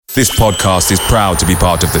This podcast is proud to be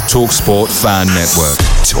part of the TalkSport Fan Network.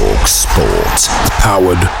 TalkSport.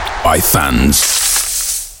 Powered by fans.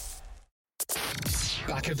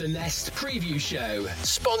 Back of the Nest preview show.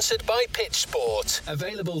 Sponsored by Pitch Sport.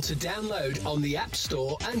 Available to download on the App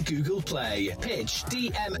Store and Google Play.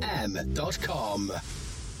 PitchDMM.com.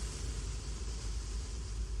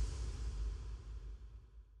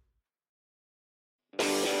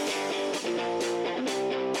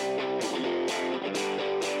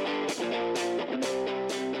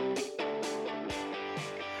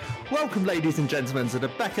 Welcome, ladies and gentlemen, to the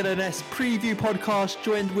Back of the Nest preview podcast,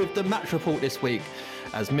 joined with the match report this week,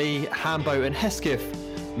 as me, Hambo and Hesketh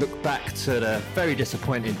look back to the very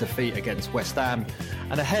disappointing defeat against West Ham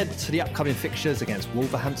and ahead to the upcoming fixtures against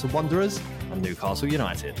Wolverhampton Wanderers and Newcastle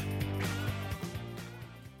United.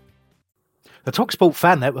 The TalkSport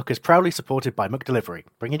Fan Network is proudly supported by McDelivery,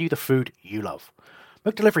 bringing you the food you love.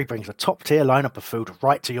 McDelivery brings a top-tier lineup of food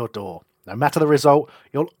right to your door. No matter the result,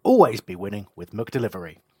 you'll always be winning with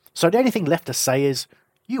McDelivery. So the only thing left to say is,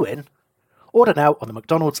 you in? Order now on the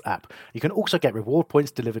McDonald's app. You can also get reward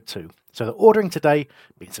points delivered too, so that ordering today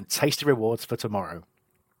means some tasty rewards for tomorrow.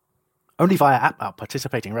 Only via app at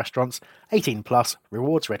participating restaurants, 18 plus,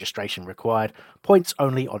 rewards registration required, points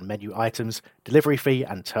only on menu items, delivery fee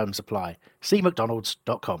and terms apply. See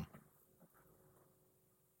mcdonalds.com.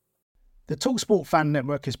 The TalkSport Fan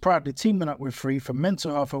Network is proudly teaming up with Free for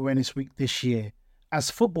Mental Health Awareness Week this year. As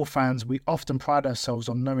football fans, we often pride ourselves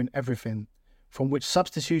on knowing everything, from which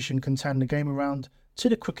substitution can turn the game around to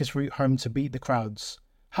the quickest route home to beat the crowds.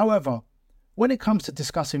 However, when it comes to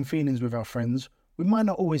discussing feelings with our friends, we might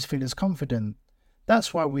not always feel as confident.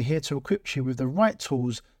 That's why we're here to equip you with the right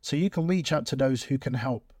tools so you can reach out to those who can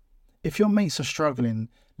help. If your mates are struggling,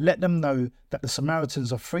 let them know that the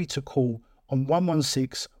Samaritans are free to call on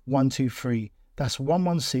 116 123. That's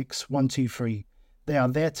 116 123. They are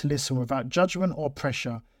there to listen without judgment or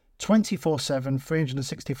pressure, 24/7,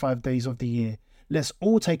 365 days of the year. Let's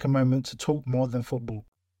all take a moment to talk more than football.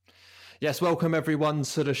 Yes, welcome everyone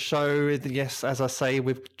to the show. Yes, as I say,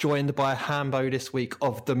 we're joined by Hambo this week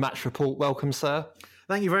of the match report. Welcome, sir.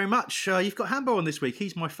 Thank you very much. You've got Hambo on this week.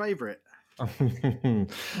 He's my favourite.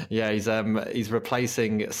 Yeah, he's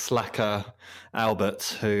replacing slacker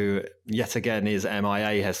Albert, who yet again is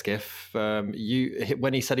MIA. Hesketh,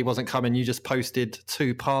 when he said he wasn't coming, you just posted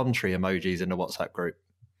 2 palm tree emojis in the WhatsApp group.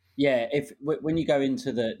 Yeah, when you go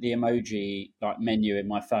into the emoji menu in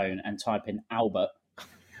my phone and type in Albert,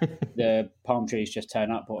 the palm trees just turn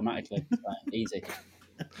up automatically. Easy.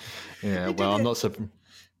 Yeah, well, I'm not surprised.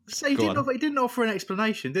 So he didn't offer an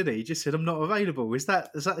explanation, did he? He just said, "I'm not available." Is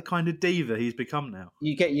that the kind of diva he's become now?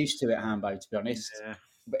 You get used to it, Hambo, to be honest. Yeah.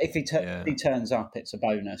 But if he turns up, it's a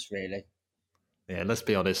bonus, really. Yeah, let's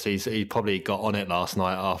be honest. He probably got on it last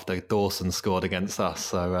night after Dawson scored against us.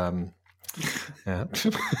 So, yeah.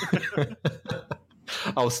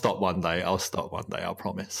 I'll stop one day. I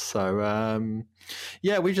promise. So,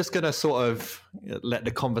 yeah, we're just going to sort of let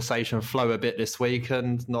the conversation flow a bit this week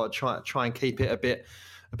and not try and keep it a bit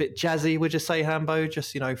jazzy, would you say, Hambo?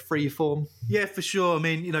 Just, free form? Yeah, for sure. I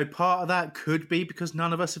mean, part of that could be because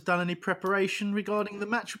none of us have done any preparation regarding the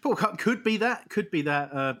match report. Could be that,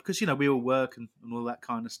 because, we all work and all that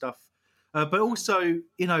kind of stuff. But also,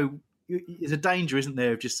 there's a danger, isn't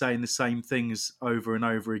there, of just saying the same things over and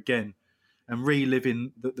over again and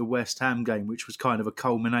reliving the West Ham game, which was kind of a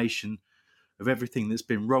culmination of everything that's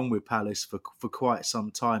been wrong with Palace for quite some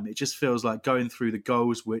time. It just feels like going through the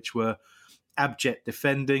goals, which were abject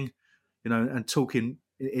defending, and talking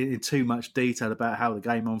in too much detail about how the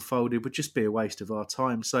game unfolded would just be a waste of our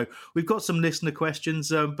time. So we've got some listener questions,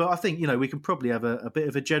 but I think, we can probably have a bit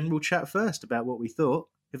of a general chat first about what we thought,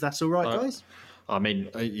 if that's all right, guys. I mean,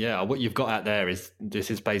 yeah, what you've got out there is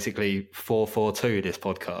basically 4-4-2, this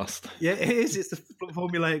podcast. Yeah, it is. It's the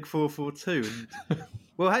formulaic 4-4-2.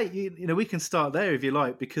 Well, hey, we can start there if you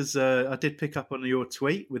like, because I did pick up on your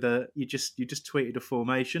tweet with you just tweeted a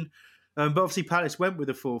formation. But obviously Palace went with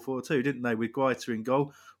a 4-4-2, didn't they, with Guaita in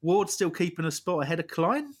goal. Ward still keeping a spot ahead of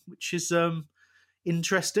Klein, which is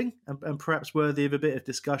interesting and perhaps worthy of a bit of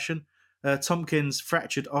discussion. Tompkins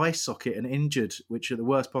fractured eye socket and injured, which at the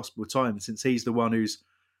worst possible time, since he's the one who's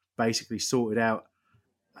basically sorted out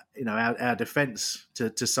our defence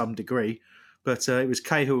to some degree. But it was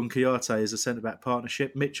Cahill and Kouyaté as a centre-back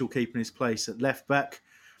partnership, Mitchell keeping his place at left-back.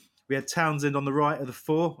 We had Townsend on the right of the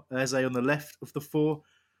 4, Eze on the left of the 4,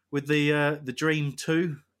 with the dream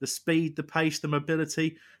 2, the speed, the pace, the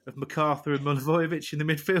mobility of MacArthur and Milivojevic in the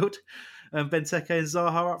midfield, and Benteke and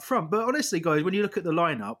Zaha up front. But honestly, guys, when you look at the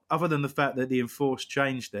lineup, other than the fact that the enforced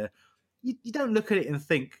change there, you don't look at it and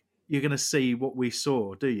think you're going to see what we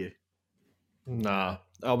saw, do you? Nah,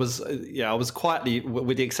 I was quietly,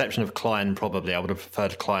 with the exception of Klein, probably I would have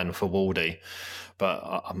preferred Klein for Waldy, but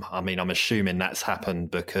I'm assuming that's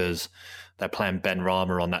happened because they're playing Ben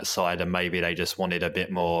Rama on that side, and maybe they just wanted a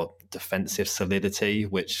bit more defensive solidity,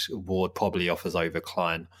 which Ward probably offers over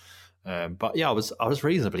Klein. But yeah, I was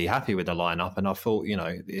reasonably happy with the lineup, and I thought,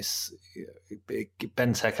 this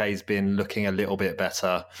Benteke's been looking a little bit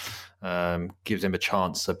better. Gives him a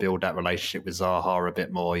chance to build that relationship with Zaha a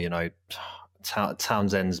bit more.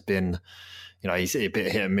 Townsend's been, he's a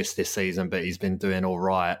bit hit and miss this season, but he's been doing all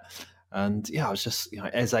right. And yeah, I was just,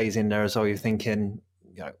 Eze's in there as well. You're thinking,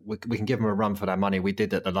 we can give him a run for that money. We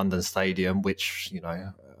did at the London Stadium, which,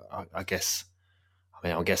 I guess.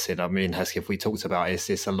 I'm guessing. Hesketh, we talked about it.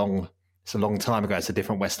 It's a long time ago. It's a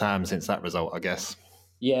different West Ham since that result, I guess.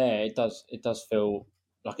 Yeah, it does. It does feel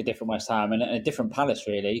like a different West Ham and a different Palace,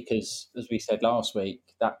 really. Because as we said last week,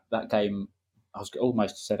 that game, I was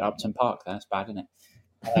almost said Upton Park. That's bad, isn't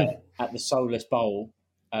it? At the Soulless Bowl,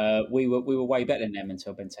 we were way better than them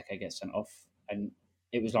until Benteke gets sent off, and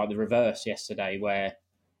it was like the reverse yesterday, where.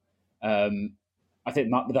 I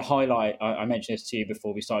think the highlight, I mentioned this to you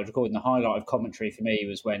before we started recording, the highlight of commentary for me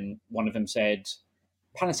was when one of them said,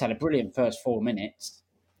 Palace had a brilliant first 4 minutes.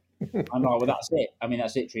 I'm like, well, that's it.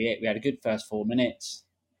 That's literally it. We had a good first 4 minutes,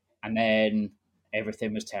 and then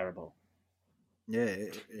everything was terrible. Yeah,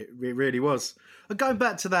 it really was. Going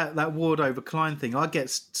back to that Ward over Klein thing, I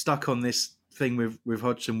get stuck on this thing with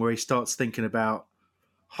Hodgson where he starts thinking about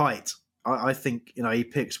height. I think, he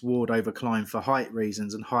picks Ward over Klein for height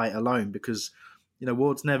reasons and height alone because...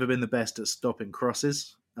 Ward's never been the best at stopping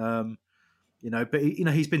crosses. But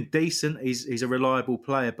he's been decent. He's a reliable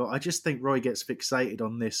player. But I just think Roy gets fixated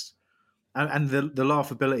on this, and the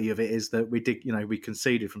laughability of it is that we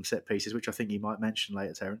conceded from set pieces, which I think you might mention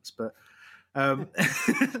later, Terence. But, I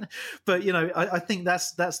think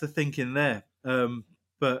that's the thinking there.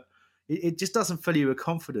 But it just doesn't fill you with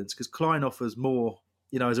confidence because Klein offers more.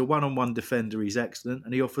 As a one-on-one defender, he's excellent,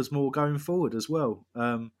 and he offers more going forward as well.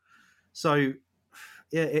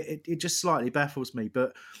 Yeah, it just slightly baffles me.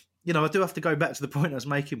 But, I do have to go back to the point I was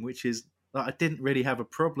making, which is that I didn't really have a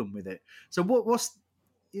problem with it. So what's,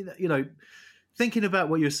 thinking about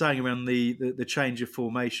what you're saying around the change of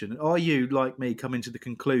formation, are you, like me, coming to the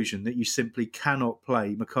conclusion that you simply cannot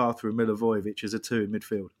play McArthur and Milivojevic as a two in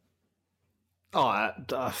midfield?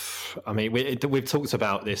 We've talked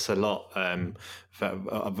about this a lot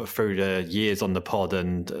through the years on the pod,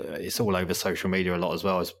 and it's all over social media a lot as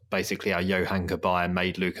well. It's basically how Johan Cabaye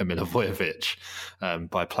made Luka Milivojevic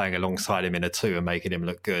by playing alongside him in a two and making him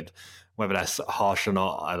look good. Whether that's harsh or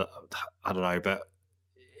not, I don't know. But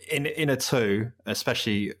in a two,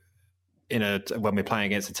 especially when we're playing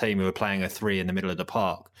against a team who are playing a three in the middle of the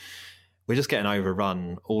park, we're just getting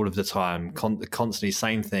overrun all of the time, constantly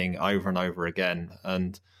same thing over and over again.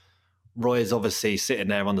 And Roy is obviously sitting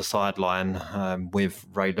there on the sideline with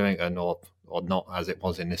Ray Lewington, or not, as it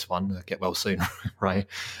was in this one. Get well soon, Ray.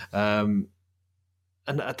 And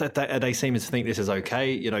they seem to think this is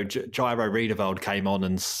okay. Jairo Riedewald came on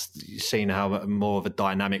and seen how more of a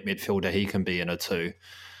dynamic midfielder he can be in a two.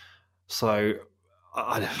 So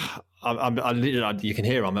you can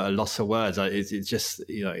hear I'm at a loss of words. It's just,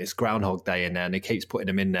 it's Groundhog Day in there, and he keeps putting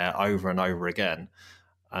them in there over and over again.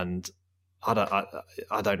 And I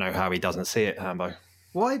don't know how he doesn't see it, Hambo.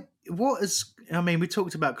 Why? We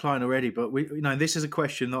talked about Klein already, but this is a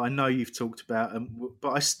question that I know you've talked about,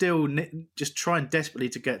 but I still just trying desperately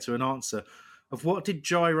to get to an answer of what did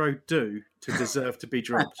Jairo do to deserve to be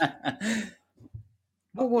dropped?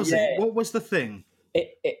 What was it? What was the thing?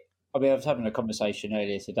 I was having a conversation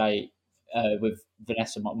earlier today with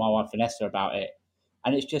Vanessa, my wife Vanessa, about it,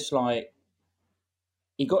 and it's just like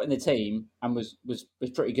he got in the team and was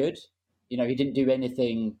pretty good. He didn't do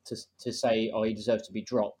anything to say, he deserves to be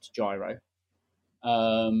dropped, Jairo.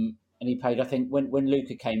 And he played, I think, when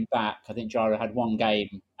Luka came back, I think Jairo had one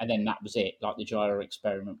game, and then that was it. Like the Jairo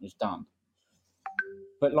experiment was done.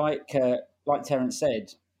 But like Terence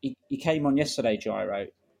said, he came on yesterday, Jairo,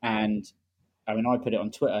 and I put it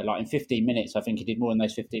on Twitter, like in 15 minutes, I think he did more in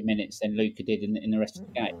those 15 minutes than Luka did in the rest of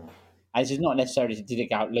the game. And this is not necessarily to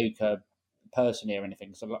dig out Luka personally or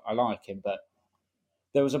anything, because I like him, but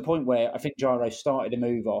there was a point where I think Jairo started to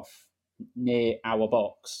move off near our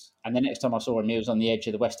box, and the next time I saw him, he was on the edge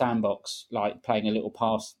of the West Ham box, like playing a little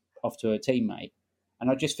pass off to a teammate. And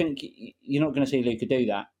I just think you're not going to see Luka do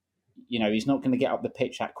that. He's not going to get up the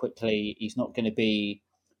pitch that quickly. He's not going to be,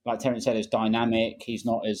 like Terence said, as dynamic. He's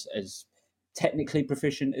not as technically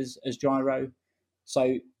proficient as Jairo. So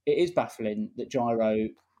it is baffling that Jairo,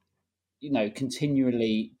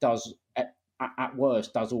 continually does, at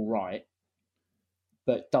worst, does all right,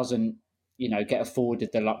 but doesn't, get afforded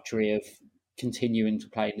the luxury of continuing to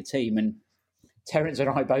play in the team. And Terence and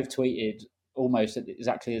I both tweeted almost at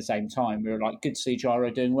exactly the same time. We were like, good to see Gyro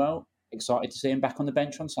doing well. Excited to see him back on the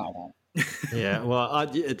bench on Saturday. Yeah, well,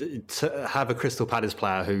 to have a Crystal Palace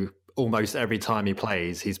player who almost every time he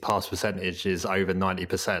plays, his pass percentage is over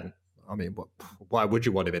 90%. I mean, why would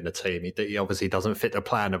you want him in the team? He obviously doesn't fit the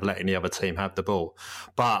plan of letting the other team have the ball.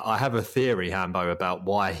 But I have a theory, Hambo, about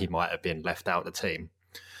why he might have been left out of the team.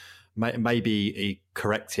 Maybe he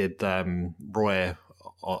corrected Roy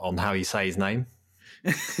on how you say his name.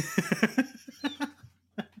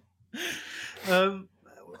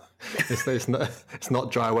 It's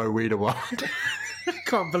not Gyro Wiedewald. I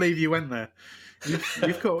can't believe you went there.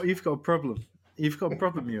 You've got a problem. You've got a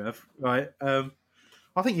problem. You have, right.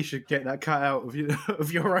 I think you should get that cut out of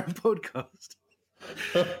your own podcast.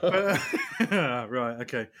 Right.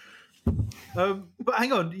 Okay. But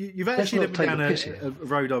hang on, you've actually led me down a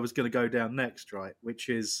road I was going to go down next, right? Which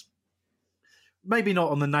is maybe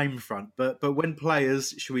not on the name front, but when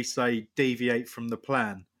players, shall we say, deviate from the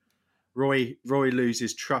plan, Roy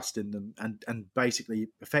loses trust in them and basically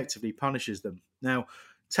effectively punishes them. Now,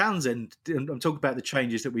 Townsend, I'm talking about the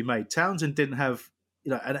changes that we made. Townsend didn't have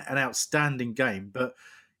an outstanding game, but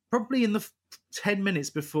probably in the 10 minutes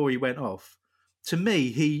before he went off, to me,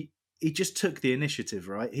 he just took the initiative,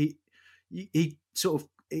 right? He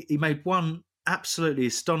made one absolutely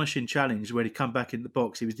astonishing challenge when he come back in the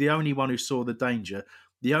box. He was the only one who saw the danger,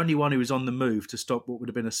 the only one who was on the move to stop what would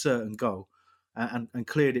have been a certain goal, and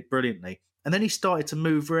cleared it brilliantly. And then he started to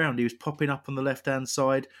move around. He was popping up on the left-hand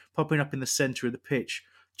side, popping up in the centre of the pitch,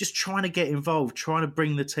 just trying to get involved, trying to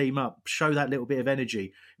bring the team up, show that little bit of energy.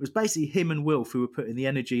 It was basically him and Wilf who were putting the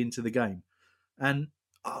energy into the game. And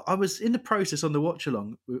I was in the process on the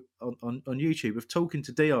watch-along on YouTube of talking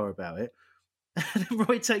to DR about it, and then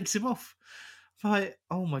Roy takes him off. I'm like,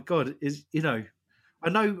 oh my God, I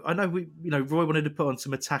know we, Roy wanted to put on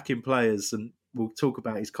some attacking players, and we'll talk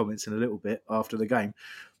about his comments in a little bit after the game.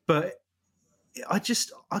 But I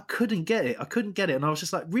couldn't get it. And I was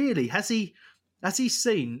just like, really? Has he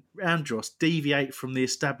seen Andros deviate from the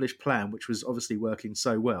established plan, which was obviously working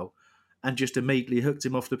so well, and just immediately hooked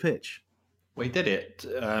him off the pitch? Well, he did it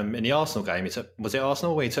in the Arsenal game. Was it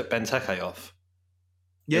Arsenal where he took Benteke off?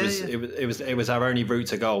 Yeah, it was our only route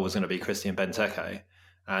to goal was going to be Christian Benteke,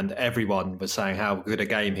 and everyone was saying how good a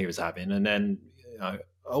game he was having. And then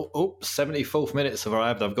 74th minute has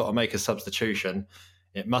arrived. I've got to make a substitution.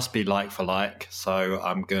 It must be like for like, so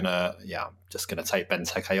I'm just gonna take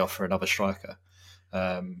Benteke off for another striker.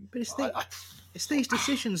 But it's these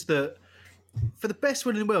decisions that, for the best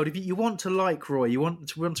one in the world, if you want to like Roy, you want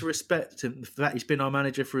to respect him, the fact he's been our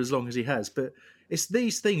manager for as long as he has. But it's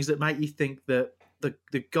these things that make you think that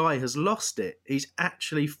the guy has lost it. He's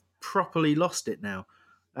actually properly lost it now,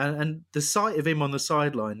 and the sight of him on the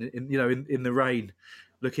sideline, in the rain,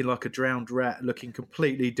 looking like a drowned rat, looking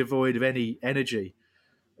completely devoid of any energy.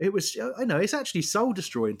 It was, it's actually soul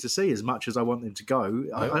destroying to see. As much as I want him to go,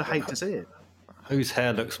 I hate to see it. Whose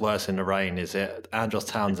hair looks worse in the rain? Is it Andros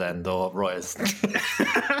Townsend or Roy's?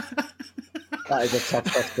 That is a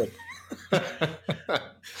tough question.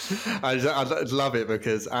 I love it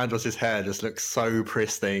because Andros's hair just looks so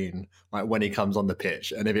pristine, like when he comes on the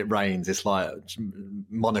pitch. And if it rains, it's like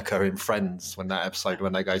Monica in Friends when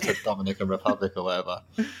they go to Dominican Republic or whatever.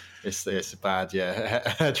 It's bad, yeah.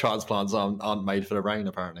 Hair transplants aren't made for the rain,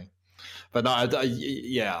 apparently. But no,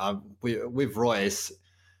 with Royce,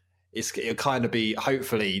 it'll kind of be,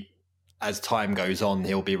 hopefully, as time goes on,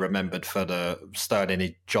 he'll be remembered for the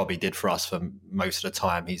sterling job he did for us for most of the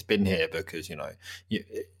time he's been here, because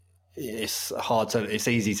it's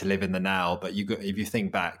easy to live in the now, but if you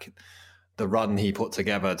think back, the run he put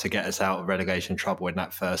together to get us out of relegation trouble in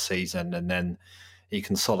that first season, and then he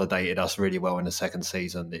consolidated us really well in the second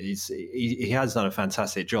season. He has done a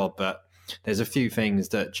fantastic job, but there's a few things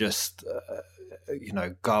that just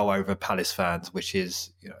go over Palace fans, which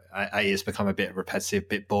is it's become a bit repetitive,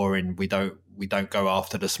 bit boring. We don't go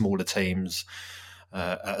after the smaller teams,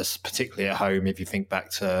 particularly at home. If you think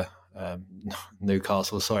back to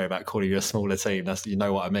Newcastle, sorry about calling you a smaller team. That's, you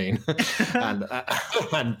know what I mean. and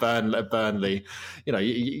Burnley.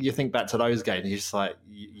 You think back to those games. You're just like,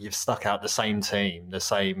 you've stuck out the same team, the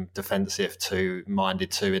same defensive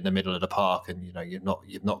minded two in the middle of the park, and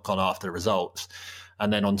you've not gone after the results.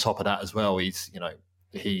 And then on top of that as well, he's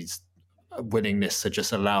willingness to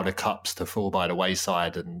just allow the cups to fall by the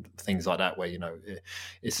wayside and things like that, where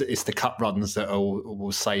it's the cup runs that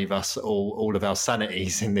will save us all of our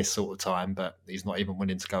sanities in this sort of time, but he's not even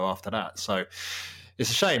willing to go after that. So it's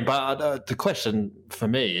a shame. But the question for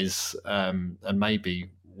me is, and maybe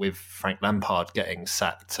with Frank Lampard getting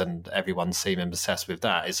sacked and everyone seeming obsessed with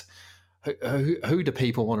that is who do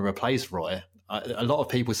people want to replace Roy? A lot of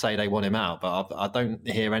people say they want him out, but I don't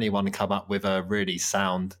hear anyone come up with a really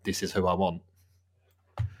sound, this is who I want.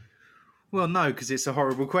 Well, no, because it's a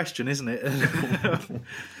horrible question, isn't it?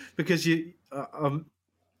 Because you're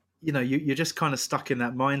just kind of stuck in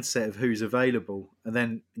that mindset of who's available, and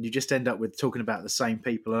then you just end up with talking about the same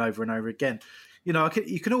people over and over again.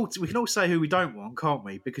 We can all say who we don't want, can't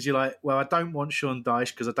we? Because you're like, well, I don't want Sean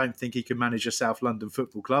Dyche because I don't think he can manage a South London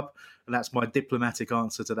football club, and that's my diplomatic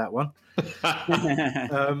answer to that one.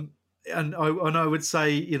 And I would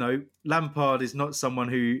say, Lampard is not someone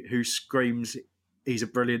who screams he's a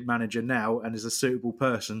brilliant manager now and is a suitable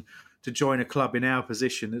person to join a club in our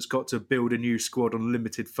position that's got to build a new squad on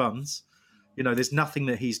limited funds. There's nothing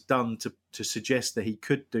that he's done to suggest that he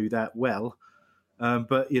could do that well.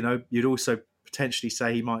 But you'd also potentially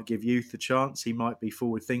say he might give youth a chance. He might be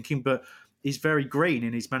forward thinking, but he's very green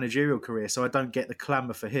in his managerial career, so I don't get the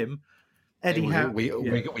clamour for him. Eddie Howe,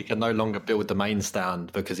 we can no longer build the main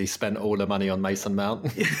stand because he spent all the money on Mason Mount.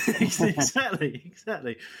 exactly.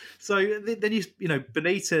 So then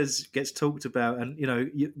Benitez gets talked about,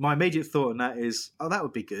 and my immediate thought on that is, oh, that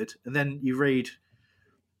would be good. And then you read,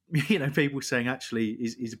 people saying actually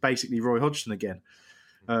he's basically Roy Hodgson again.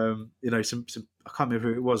 Some I can't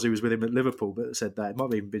remember who it was who was with him at Liverpool, but said that it might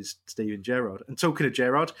have even been Steven Gerrard. And talking of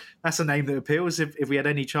Gerrard, that's a name that appeals if we had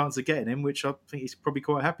any chance of getting him, which I think he's probably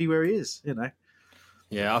quite happy where he is.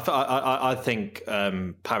 Yeah, I think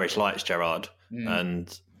Parish likes Gerrard,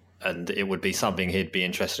 and it would be something he'd be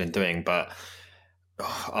interested in doing. But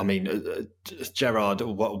I mean, Gerrard,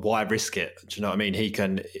 why risk it? Do you know what I mean?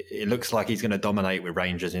 It looks like he's going to dominate with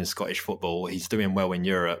Rangers in Scottish football. He's doing well in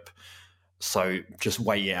Europe. So just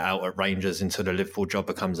wait it out at Rangers until the Liverpool job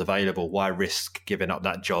becomes available. Why risk giving up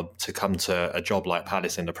that job to come to a job like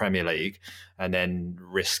Palace in the Premier League and then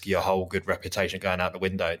risk your whole good reputation going out the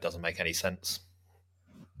window? It doesn't make any sense.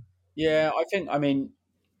 Yeah,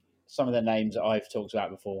 some of the names that I've talked about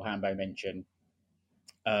before, Hambo mentioned.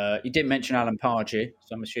 You didn't mention Alan Pardew,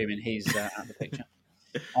 so I'm assuming he's out of the picture.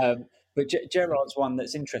 But Gerrard's one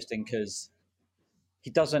that's interesting because he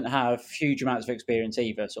doesn't have huge amounts of experience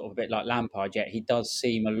either, sort of a bit like Lampard, yet he does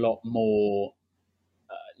seem a lot more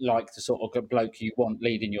like the sort of bloke you want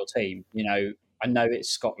leading your team. I know it's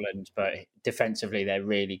Scotland, but defensively they're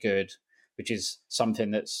really good, which is something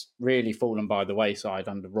that's really fallen by the wayside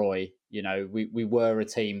under Roy. We were a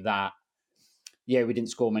team that, we didn't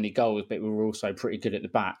score many goals, but we were also pretty good at the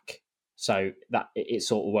back. So that it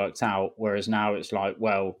sort of worked out. Whereas now it's like,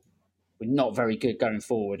 well, we're not very good going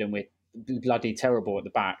forward and we're bloody terrible at the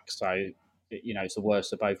back. So, it's the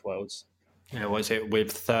worst of both worlds. Yeah, what is it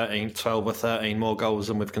with 12 or 13 more goals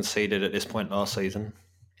than we've conceded at this point last season?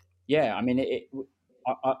 Yeah,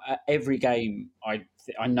 every game I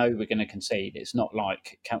know we're going to concede. It's not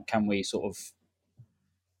like can we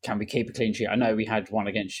keep a clean sheet? I know we had one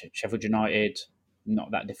against Sheffield United,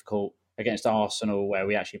 not that difficult, against Arsenal where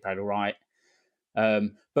we actually played all right.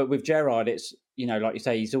 But with Gerrard, it's like you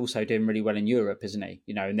say, he's also doing really well in Europe, isn't he?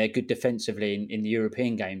 And they're good defensively in the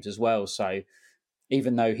European games as well. So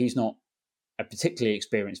even though he's not a particularly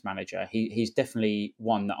experienced manager, he's definitely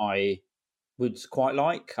one that I would quite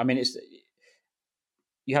like.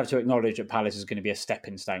 You have to acknowledge that Palace is going to be a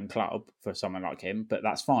stepping stone club for someone like him, but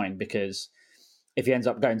that's fine because if he ends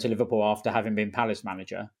up going to Liverpool after having been Palace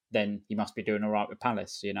manager, then he must be doing all right with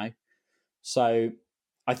Palace, So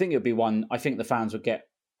I think it would be one. I think the fans would get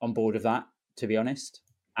on board with that, to be honest.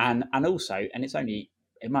 And also, and it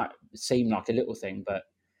might seem like a little thing, but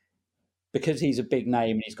because he's a big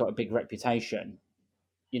name and he's got a big reputation,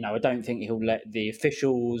 I don't think he'll let the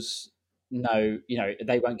officials know,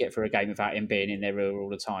 they won't get through a game without him being in their ear all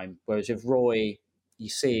the time. Whereas with Roy, you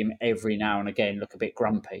see him every now and again look a bit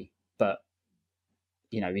grumpy, but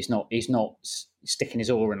he's not sticking his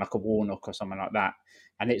oar in like a Warnock or something like that.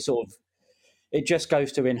 And it just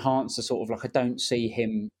goes to enhance the sort of like, I don't see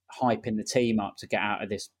him hyping the team up to get out of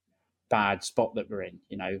this bad spot that we're in,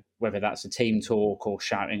 whether that's a team talk or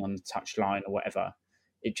shouting on the touchline or whatever.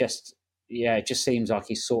 It just seems like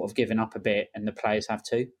he's sort of given up a bit and the players have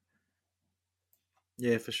too.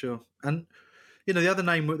 Yeah, for sure. And, the other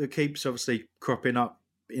name that keeps obviously cropping up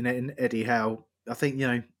in Eddie Howe, I think,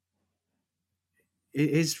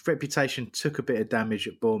 his reputation took a bit of damage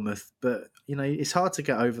at Bournemouth, but it's hard to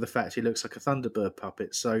get over the fact he looks like a Thunderbird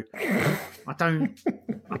puppet. So I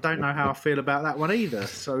don't know how I feel about that one either.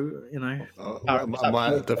 So in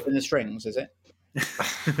the strings, is it?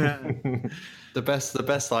 The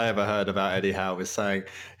best I ever heard about Eddie Howe was saying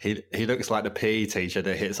he looks like the PE teacher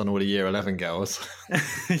that hits on all the Year 11 girls.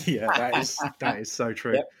 Yeah, that is so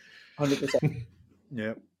true. Yep, 100%.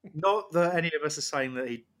 Yeah, not that any of us are saying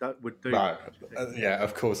that would do. No, yeah,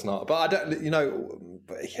 of course not. But I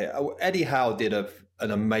don't, Eddie Howe did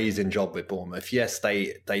an amazing job with Bournemouth. Yes,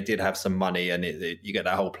 they did have some money, and you get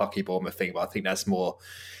that whole plucky Bournemouth thing. But I think that's more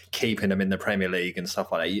keeping them in the Premier League and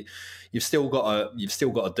stuff like that. You've still got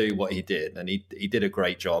to do what he did, and he did a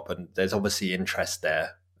great job. And there's obviously interest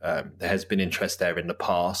there. There has been interest there in the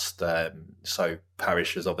past. So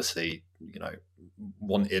Parish has obviously,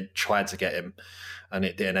 tried to get him, and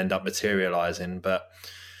it didn't end up materialising. But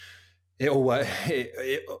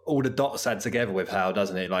all the dots add together with Howe,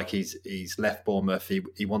 doesn't it? Like he's left Bournemouth.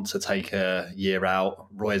 He wants to take a year out.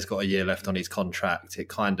 Roy's got a year left on his contract. It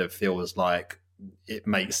kind of feels like it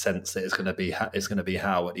makes sense that it's going to be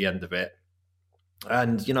Howe at the end of it.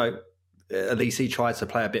 And at least he tried to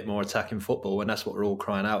play a bit more attacking football, and that's what we're all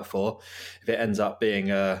crying out for. If it ends up being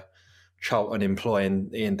a Charlton employing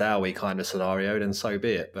Ian Dowie kind of scenario, then so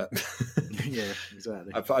be it. But yeah,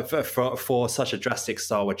 exactly. For such a drastic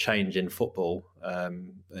style of change in football,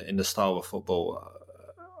 in the style of football,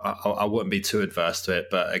 I wouldn't be too adverse to it.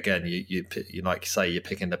 But again, you like you say, you're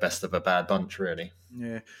picking the best of a bad bunch, really.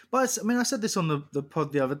 Yeah, but I said this on the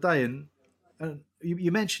pod the other day, and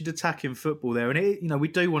you mentioned attacking football there, and we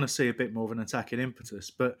do want to see a bit more of an attacking impetus,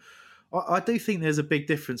 but I do think there's a big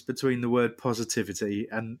difference between the word positivity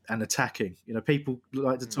and attacking. People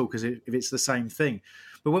like to talk as if it's the same thing,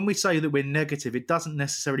 but when we say that we're negative, it doesn't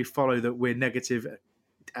necessarily follow that we're negative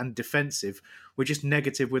and defensive. We're just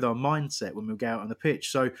negative with our mindset when we go out on the pitch.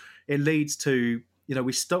 So it leads to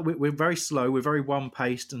we're very slow, we're very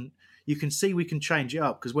one-paced, and you can see we can change it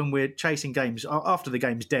up, because when we're chasing games, after the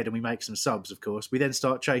game's dead and we make some subs, of course, we then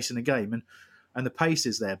start chasing a game and the pace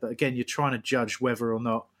is there. But again, you're trying to judge whether or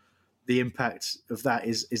not the impact of that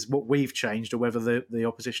is what we've changed, or whether the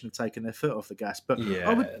opposition have taken their foot off the gas. But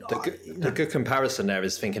yeah, the good comparison there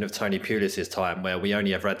is thinking of Tony Pulis' time, where we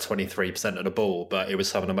only ever had 23% of the ball, but it was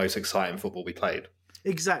some of the most exciting football we played.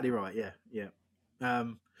 Exactly right. Yeah.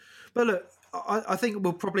 But look, I think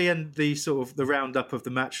we'll probably end the sort of the roundup of the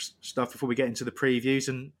match stuff before we get into the previews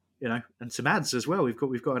and some ads as well.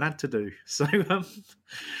 We've got an ad to do, so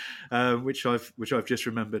which I've just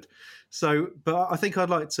remembered. So, but I think I'd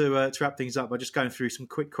like to wrap things up by just going through some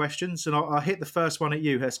quick questions, and I'll hit the first one at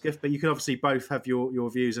you, Hesketh, but you can obviously both have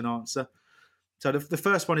your views and answer. So the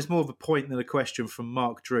first one is more of a point than a question from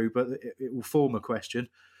Mark Drew, but it will form a question.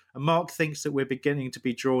 And Mark thinks that we're beginning to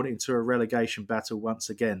be drawn into a relegation battle once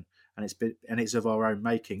again, and it's of our own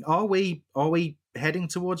making. Are we heading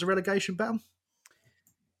towards a relegation battle?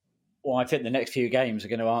 Well, I think the next few games are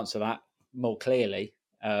going to answer that more clearly.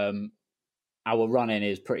 Our run-in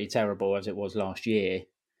is pretty terrible, as it was last year,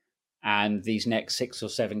 and these next 6 or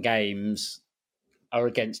 7 games are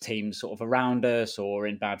against teams sort of around us or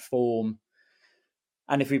in bad form.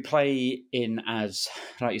 And if we play in as,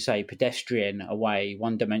 like you say, pedestrian away,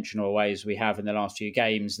 one-dimensional away as we have in the last few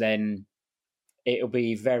games, then it'll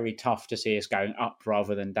be very tough to see us going up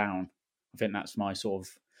rather than down. I think that's my sort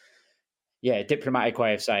of diplomatic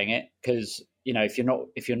way of saying it, because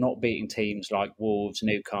if you're not beating teams like Wolves,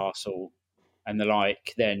 Newcastle, and the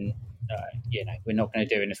like, then we're not going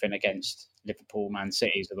to do anything against Liverpool, Man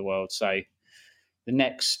Cities of the world. So the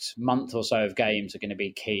next month or so of games are going to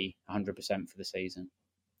be key, 100% for the season.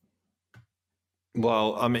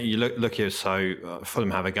 Well, I mean, you look here. So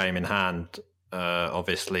Fulham have a game in hand,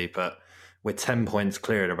 obviously, but we're 10 points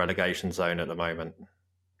clear of the relegation zone at the moment.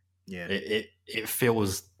 Yeah, it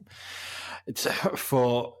feels. It's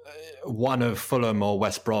for one of Fulham or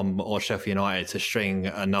West Brom or Sheffield United to string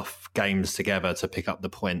enough games together to pick up the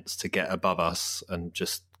points to get above us, and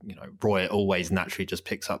just Roy always naturally just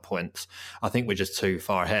picks up points. I think we're just too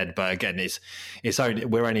far ahead. But again,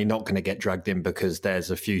 we're only not going to get dragged in because there's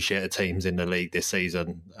a few shitter teams in the league this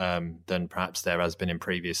season than perhaps there has been in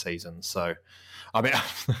previous seasons. So. I mean,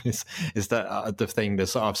 is that the thing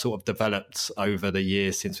that I've sort of developed over the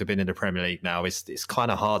years since we've been in the Premier League now? It's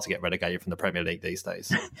kind of hard to get relegated from the Premier League these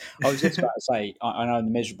days. I was just about to say, I know I'm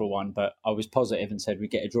the miserable one, but I was positive and said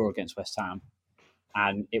we'd get a draw against West Ham,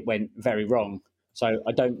 and it went very wrong. So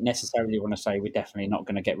I don't necessarily want to say we're definitely not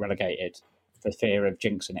going to get relegated for fear of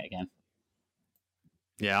jinxing it again.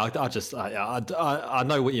 Yeah, I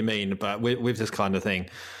know what you mean, but with this kind of thing,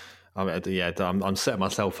 I'm setting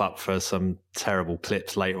myself up for some terrible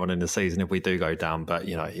clips later on in the season if we do go down. But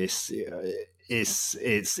it's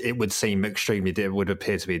it would seem it would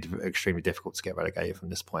appear to be extremely difficult to get relegated from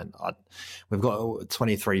this point. We've got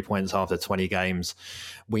 23 points after 20 games.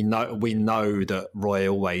 We know that Roy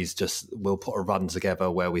always just will put a run together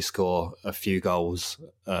where we score a few goals,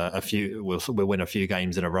 we'll win a few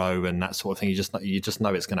games in a row and that sort of thing. You just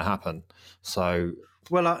know it's going to happen. So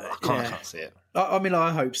well, I can't see it. I mean,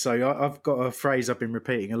 I hope so. I've got a phrase I've been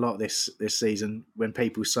repeating a lot this season when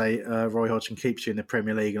people say Roy Hodgson keeps you in the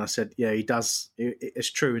Premier League, and I said, yeah, he does. It's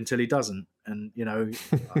true until he doesn't, and you know,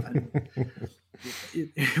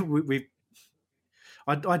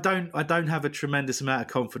 I don't have a tremendous amount of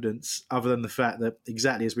confidence, other than the fact that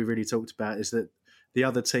exactly as we really talked about is that the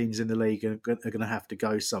other teams in the league are going to have to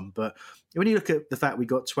go some. But when you look at the fact we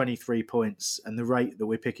got 23 points and the rate that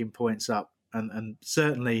we're picking points up, and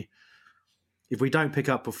certainly, if we don't pick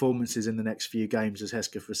up performances in the next few games, as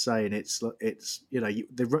Hesketh was saying, it's you know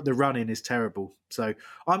the run-in is terrible. So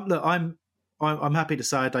I'm happy to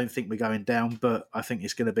say I don't think we're going down, but I think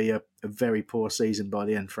it's going to be a very poor season by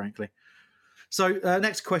the end, frankly. So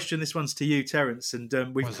next question, this one's to you, Terence, and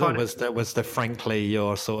was the frankly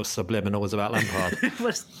your sort of subliminals about Lampard?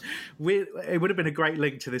 it would have been a great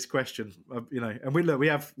link to this question, you know. And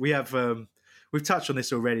we've touched on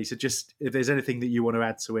this already. So just if there's anything that you want to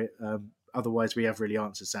add to it. Otherwise, we have really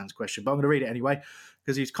answered Sam's question. But I'm going to read it anyway,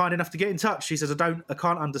 because he's kind enough to get in touch. He says, I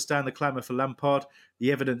can't understand the clamour for Lampard.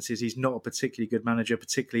 The evidence is he's not a particularly good manager,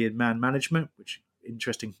 particularly in man management, which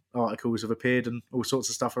interesting articles have appeared and all sorts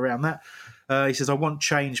of stuff around that. He says, I want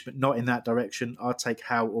change, but not in that direction. I'd take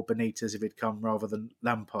Howe or Benitez if it'd come rather than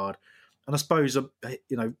Lampard. And I suppose,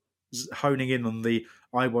 you know, honing in on the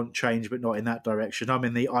I want change, but not in that direction. I'm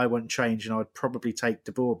in the I want change, and I'd probably take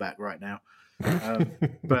De Boer back right now.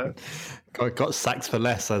 But got sacked for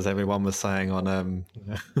less, as everyone was saying on. I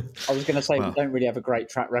was going to say we don't really have a great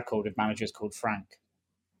track record of managers called Frank.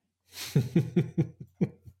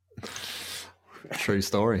 True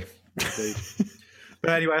story. Indeed.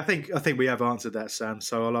 But anyway, I think we have answered that, Sam.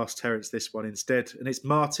 So I'll ask Terence this one instead, and it's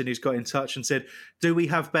Martin who's got in touch and said, "Do we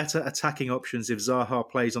have better attacking options if Zaha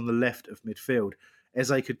plays on the left of midfield?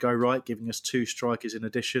 Eze could go right, giving us two strikers in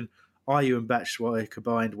addition. Ayew and Batshuayi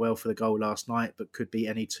combined well for the goal last night, but could be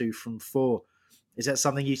any two from four. Is that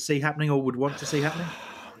something you see happening or would want to see happening?"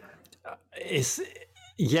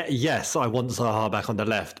 Yes, I want Zaha back on the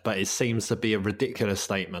left, but it seems to be a ridiculous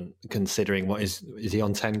statement considering what is he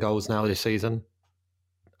on 10 goals now this season?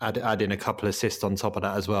 Add in a couple of assists on top of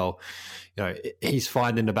that as well. You know, he's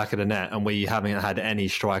fine in the back of the net, and we haven't had any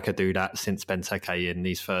striker do that since Benteke in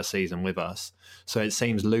his first season with us. So it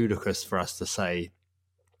seems ludicrous for us to say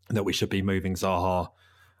that we should be moving Zaha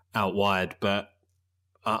out wide. But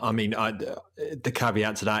I mean, the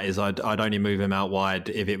caveat to that is I'd only move him out wide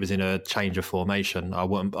if it was in a change of formation. I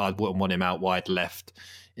wouldn't want him out wide left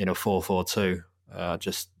in a 4-4-2.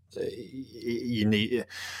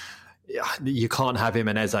 You can't have him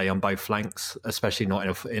and Eze on both flanks, especially not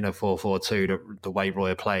in a 4-4-2. The way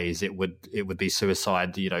Roy plays, it would be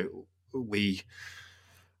suicide. You know,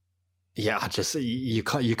 you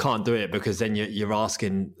can't do it, because then you're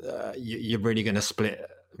asking, you're really going to split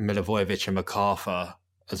Milivojevic and MacArthur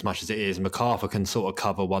as much as it is. MacArthur can sort of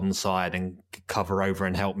cover one side and cover over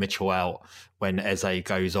and help Mitchell out when Eze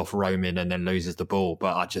goes off roaming and then loses the ball.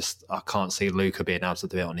 But I can't see Luca being able to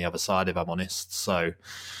do it on the other side, if I'm honest. So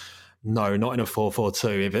no, not in a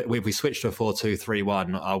 4-4-2. If we switch to a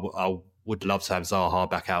 4-2-3-1, I would love to have Zaha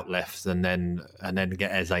back out left and then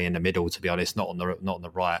get Eze in the middle, to be honest, not on the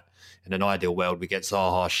right. In an ideal world, we get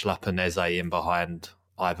Zaha, Schlupp and Eze in behind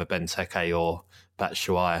either Benteke or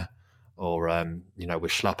Batshuayi, or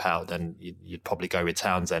with Schlupp out, then you'd probably go with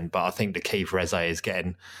Townsend. But I think the key for Eze is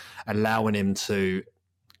allowing him to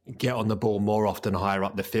get on the ball more often higher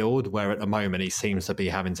up the field, where at the moment he seems to be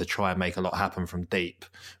having to try and make a lot happen from deep,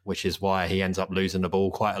 which is why he ends up losing the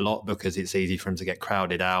ball quite a lot, because it's easy for him to get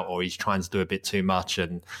crowded out, or he's trying to do a bit too much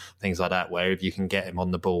and things like that, where if you can get him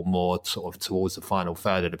on the ball more sort of towards the final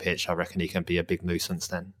third of the pitch, I reckon he can be a big nuisance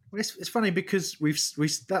then. Well, it's funny because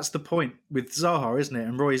that's the point with Zaha, isn't it?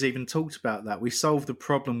 And Roy's even talked about that. We solved the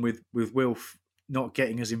problem with Wilf not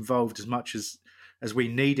getting us involved as much as we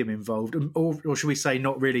need him involved, or should we say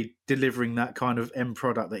not really delivering that kind of end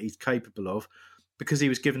product that he's capable of, because he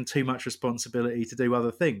was given too much responsibility to do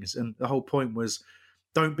other things. And the whole point was,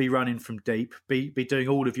 don't be running from deep, be doing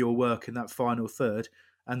all of your work in that final third,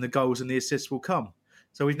 and the goals and the assists will come.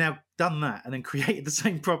 So we've now done that and then created the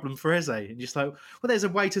same problem for Eze. And just like, well, there's a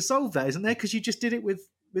way to solve that, isn't there? Because you just did it with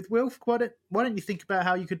Wilf. Why don't you think about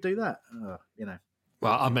how you could do that?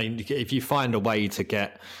 Well, I mean, if you find a way to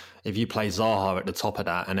get if you play Zaha at the top of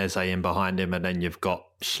that and Eze in behind him, and then you've got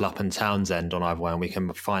Schlupp and Townsend on either way, and we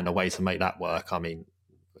can find a way to make that work, I mean,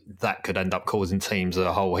 that could end up causing teams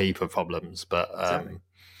a whole heap of problems. But I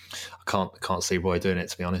can't see Roy doing it,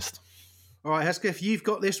 to be honest. All right, Hesketh, you've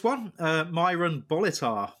got this one. Myron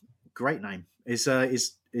Bolitar, great name. His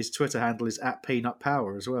Twitter handle is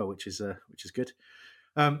 @PeanutPower as well, which is good.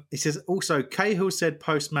 He says also Cahill said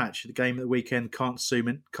post match the game at the weekend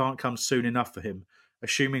can't come soon enough for him.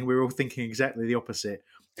 Assuming we're all thinking exactly the opposite.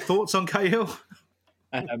 Thoughts on Cahill?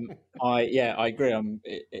 I agree.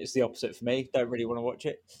 It's the opposite for me. Don't really want to watch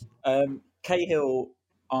it. Cahill,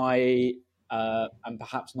 I am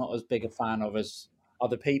perhaps not as big a fan of as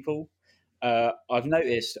other people. I've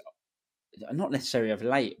noticed, not necessarily of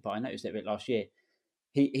late, but I noticed it a bit last year.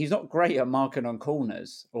 He's not great at marking on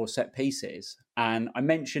corners or set pieces. And I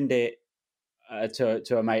mentioned it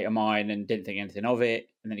to a mate of mine and didn't think anything of it.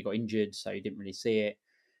 And then he got injured, so he didn't really see it.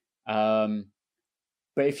 But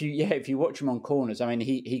if you watch him on corners, I mean,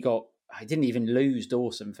 he didn't even lose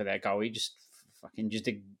Dawson for their goal. He just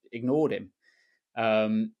ignored him.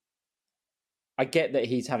 I get that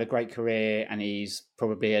he's had a great career and he's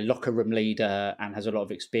probably a locker room leader and has a lot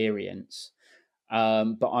of experience.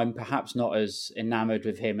 But I'm perhaps not as enamoured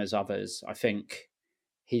with him as others. I think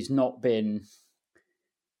he's not been...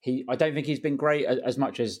 I don't think he's been great as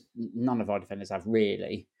much as none of our defenders have,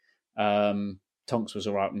 really. Tonks was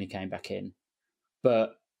all right when he came back in.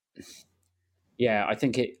 But, yeah, I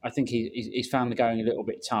think he's found the going a little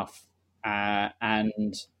bit tough.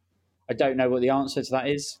 And I don't know what the answer to that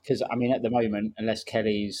is. Because, I mean, at the moment, unless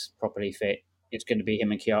Kelly's properly fit, it's going to be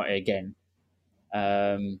him and Chiarte again.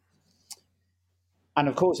 And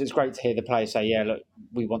of course, it's great to hear the players say, "Yeah, look,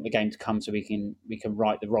 we want the game to come so we can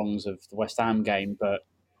right the wrongs of the West Ham game." But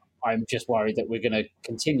I'm just worried that we're going to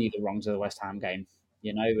continue the wrongs of the West Ham game.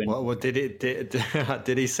 You know. And well, did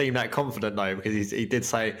he seem that confident though? Because he did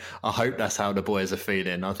say, "I hope that's how the boys are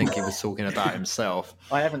feeling." I think he was talking about himself.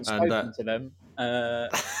 I haven't spoken to them. I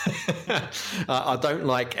don't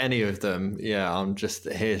like any of them. Yeah, I'm just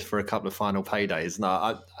here for a couple of final paydays.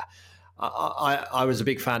 No, I was a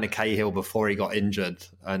big fan of Cahill before he got injured,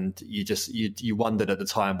 and you wondered at the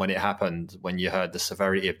time when it happened, when you heard the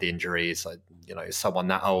severity of the injuries. You know, someone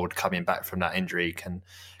that old coming back from that injury can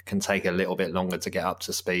take a little bit longer to get up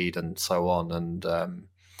to speed and so on. And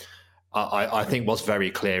I think what's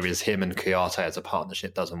very clear is him and Chiarte as a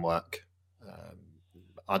partnership doesn't work.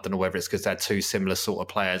 I don't know whether it's because they're two similar sort of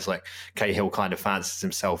players. Like Cahill kind of fancies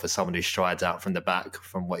himself as someone who strides out from the back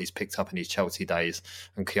from what he's picked up in his Chelsea days,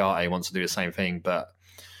 and Chiarte wants to do the same thing. But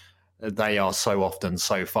they are so often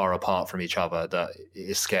so far apart from each other that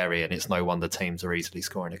it's scary, and it's no wonder teams are easily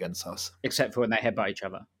scoring against us. Except for when they headbutt each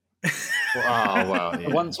other.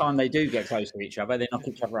 Yeah. One time they do get close to each other, they knock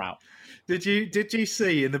each other out. Did you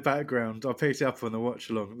see in the background? I picked it up on the watch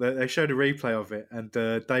along. They showed a replay of it, and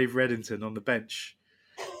Dave Reddington on the bench.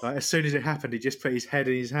 Like, as soon as it happened, he just put his head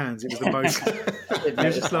in his hands. It was the most. It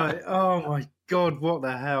was just like, oh my god, what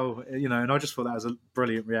the hell, you know? And I just thought that was a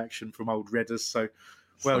brilliant reaction from old Redders. So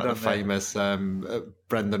well done. The famous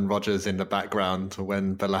Brendan Rodgers in the background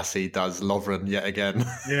when Balassi does Lovren yet again.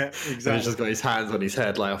 Yeah, exactly. He's just got his hands on his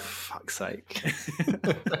head, like, oh, fuck's sake.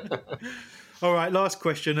 All right, last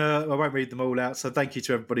question. I won't read them all out. So thank you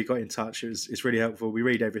to everybody who got in touch. It's really helpful. We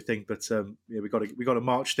read everything, but we got to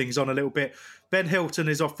march things on a little bit. Ben Hilton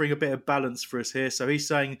is offering a bit of balance for us here. So he's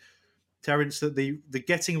saying, Terence, that the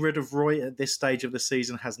getting rid of Roy at this stage of the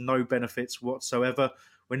season has no benefits whatsoever.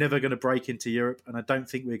 We're never going to break into Europe, and I don't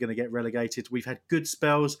think we're going to get relegated. We've had good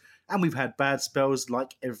spells and we've had bad spells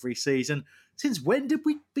like every season. Since when did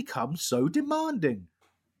we become so demanding?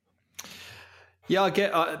 Yeah, I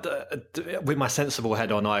get with my sensible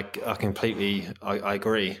head on. I completely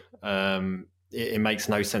agree. It makes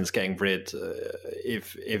no sense getting rid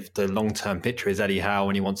if the long term picture is Eddie Howe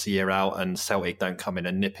and he wants a year out, and Celtic don't come in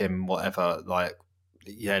and nip him, whatever. Like,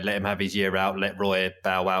 yeah, let him have his year out. Let Roy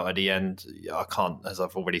bow out at the end. I can't, as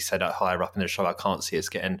I've already said higher up in the show, I can't see us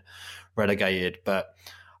getting relegated. But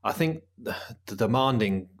I think the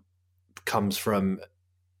demanding comes from.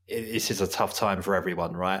 This is a tough time for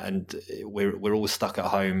everyone, right? And we're all stuck at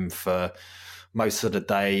home for most of the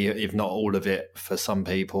day, if not all of it, for some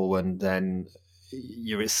people. And then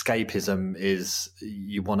your escapism is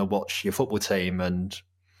you want to watch your football team and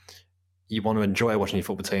you want to enjoy watching your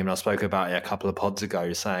football team. And I spoke about it a couple of pods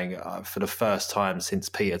ago, saying for the first time since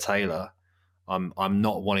Peter Taylor, I'm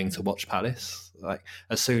not wanting to watch Palace. Like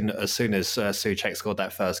as soon as Souček scored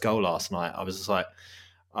that first goal last night, I was just like,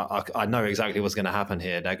 I know exactly what's going to happen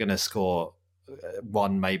here. They're going to score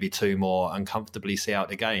one, maybe two more and comfortably see out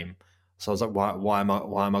the game. So I was like, why am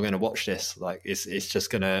I going to watch this? Like, it's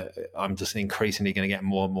just I'm just increasingly going to get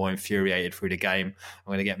more and more infuriated through the game. I'm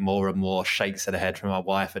going to get more and more shakes of the head from my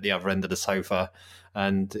wife at the other end of the sofa.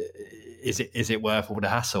 And is it worth all the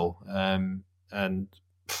hassle? And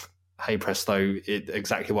hey presto,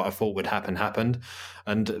 exactly what I thought would happen happened.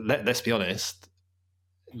 And let's be honest,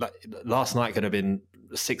 like, last night could have been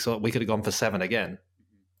 6, or we could have gone for 7 again.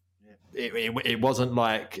 It wasn't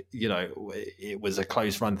like, it was a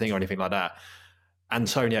close run thing or anything like that.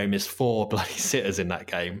 Antonio missed 4 bloody sitters in that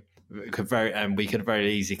game. We could have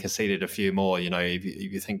very easily conceded a few more. If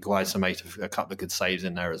you think Guaisa made a couple of good saves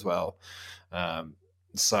in there as well.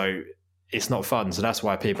 So it's not fun. So that's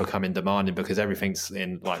why people come in demanding, because everything's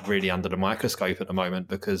in like really under the microscope at the moment.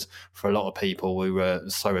 Because for a lot of people who were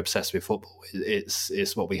so obsessed with football,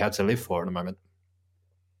 it's what we had to live for at the moment.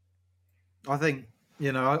 I think.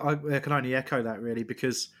 I can only echo that really,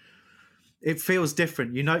 because it feels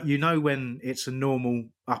different. You know when it's a normal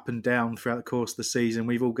up and down throughout the course of the season.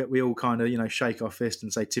 We all kind of shake our fist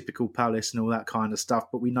and say typical Palace and all that kind of stuff.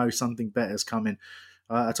 But we know something better is coming.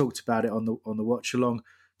 I talked about it on the watch along.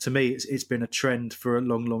 To me, it's been a trend for a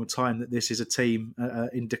long, long time that this is a team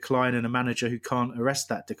in decline and a manager who can't arrest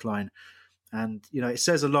that decline. And it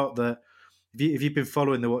says a lot that. If you've been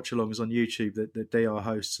following the watch-alongs on YouTube that DR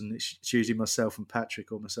hosts, and it's usually myself and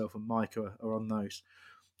Patrick or myself and Mike are on those,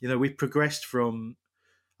 we've progressed from,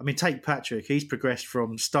 take Patrick, he's progressed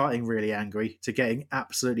from starting really angry to getting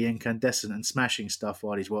absolutely incandescent and smashing stuff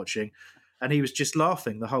while he's watching. And he was just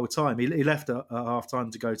laughing the whole time. He left at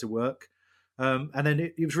half-time to go to work. And then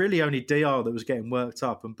it was really only DR that was getting worked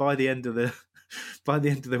up. And by the end of the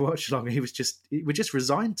watch-along, we're just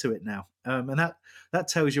resigned to it now. And that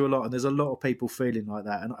tells you a lot. And there's a lot of people feeling like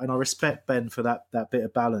that. And I respect Ben for that bit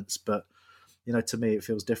of balance. But, to me, it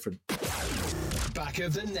feels different. Back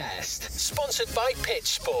of the Nest, sponsored by Pitch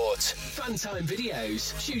Sport. Fun-time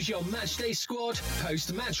videos, choose your matchday squad,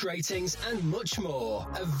 post match ratings, and much more.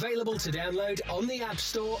 Available to download on the App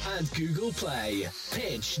Store and Google Play.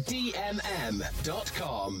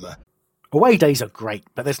 PitchDMM.com. Away days are great,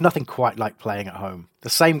 but there's nothing quite like playing at home. The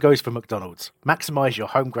same goes for McDonald's. Maximise your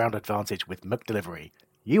home ground advantage with McDelivery.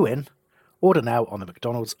 You in? Order now on the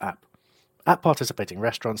McDonald's app. At participating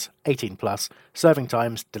restaurants, 18 plus, serving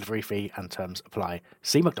times, delivery fee and terms apply.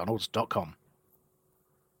 See mcdonalds.com.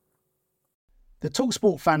 The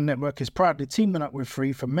TalkSport Fan Network is proudly teaming up with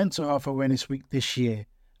Free for Mental Health Awareness Week this year.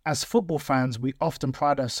 As football fans, we often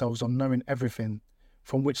pride ourselves on knowing everything,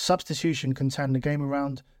 from which substitution can turn the game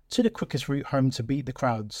around to the quickest route home to beat the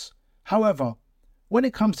crowds. However, when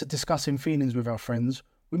it comes to discussing feelings with our friends,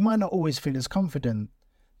 we might not always feel as confident.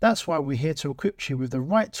 That's why we're here to equip you with the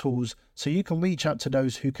right tools so you can reach out to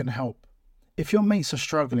those who can help. If your mates are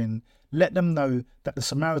struggling, let them know that the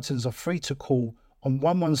Samaritans are free to call on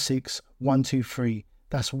 116 123.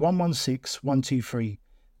 That's 116 123.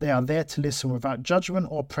 They are there to listen without judgment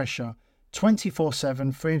or pressure,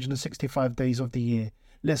 24/7, 365 days of the year.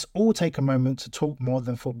 Let's all take a moment to talk more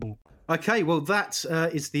than football. Okay, well, that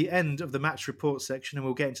is the end of the match report section, and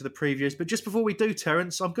we'll get into the previews. But just before we do,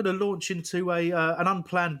 Terence, I'm going to launch into an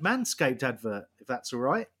unplanned Manscaped advert, if that's all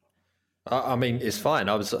right. It's fine.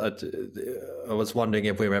 I was wondering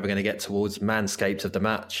if we were ever going to get towards Manscaped of the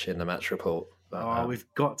match in the match report. But, we've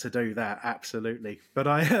got to do that, absolutely. But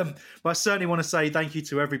I certainly want to say thank you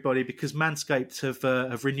to everybody, because Manscaped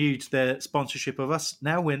have renewed their sponsorship of us.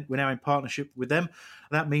 Now we're now in partnership with them.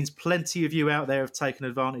 That means plenty of you out there have taken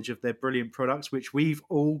advantage of their brilliant products, which we've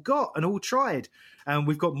all got and all tried. And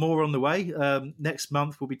we've got more on the way. Next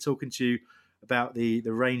month, we'll be talking to you about the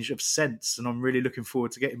range of scents, and I'm really looking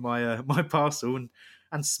forward to getting my my parcel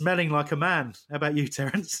and smelling like a man. How about you,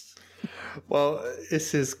 Terence? Well,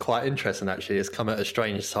 this is quite interesting, actually. It's come at a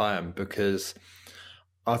strange time, because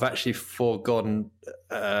I've actually forgotten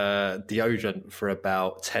deodorant for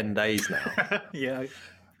about 10 days now. Yeah.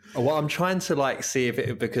 Well, I'm trying to see if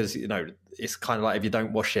it, because, it's kind of like if you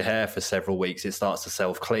don't wash your hair for several weeks, it starts to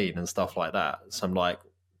self-clean and stuff like that. So I'm like,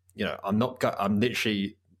 I'm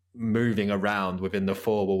literally moving around within the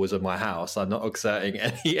four walls of my house. I'm not exerting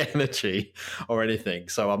any energy or anything,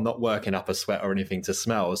 so I'm not working up a sweat or anything to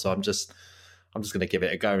smell. So I'm just going to give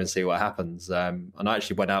it a go and see what happens. And I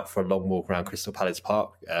actually went out for a long walk around Crystal Palace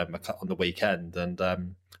Park on the weekend, and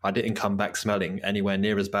I didn't come back smelling anywhere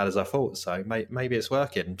near as bad as I thought. So maybe it's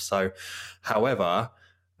working. So, however,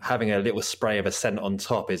 having a little spray of a scent on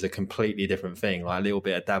top is a completely different thing. Like a little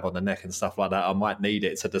bit of dab on the neck and stuff like that. I might need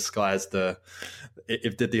it to disguise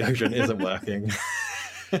if the deodorant isn't working.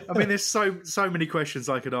 I mean, there's so many questions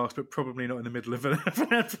I could ask, but probably not in the middle of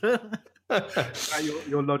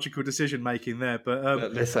your logical decision making there.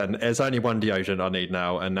 But listen, there's only one deodorant I need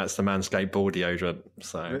now, and that's the Manscaped ball deodorant.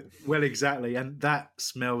 So well, exactly, and that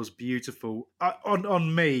smells beautiful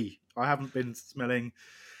on me. I haven't been smelling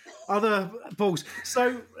other balls,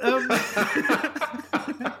 so.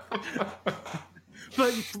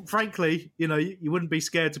 But frankly, you wouldn't be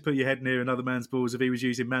scared to put your head near another man's balls if he was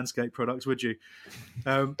using Manscaped products, would you?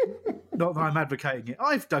 Not that I'm advocating it.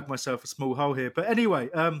 I've dug myself a small hole here. But anyway,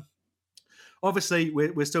 obviously,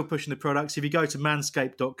 we're still pushing the products. If you go to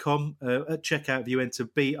manscaped.com, at checkout, if you enter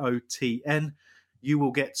BOTN, you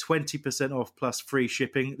will get 20% off plus free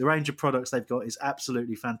shipping. The range of products they've got is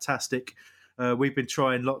absolutely fantastic. We've been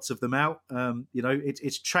trying lots of them out.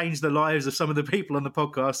 It's changed the lives of some of the people on the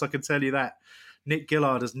podcast, I can tell you that. Nick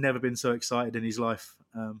Gillard has never been so excited in his life.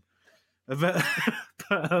 The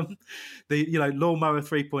Lawnmower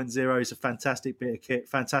 3.0 is a fantastic bit of kit,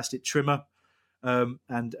 fantastic trimmer, the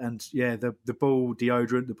ball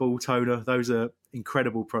deodorant, the ball toner. Those are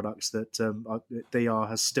incredible products that DR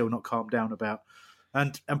has still not calmed down about,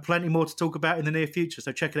 and plenty more to talk about in the near future.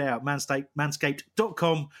 So check it out,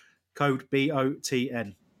 manscaped.com, code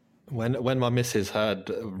BOTN. When my missus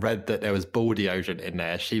read that there was ball deodorant in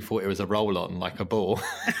there, she thought it was a roll-on, like a ball.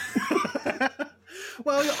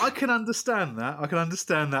 Well, I can understand that. I can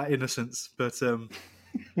understand that innocence, but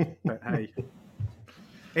hey,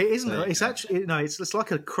 it isn't. It's actually it's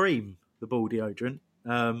like a cream. The ball deodorant.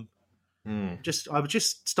 I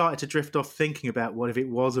just started to drift off thinking about what if it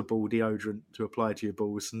was a ball deodorant to apply to your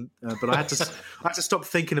balls, and but I had to stop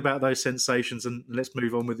thinking about those sensations, and let's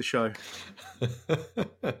move on with the show.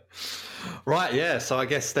 Right, yeah. So I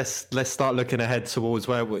guess let's start looking ahead towards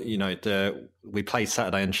where we play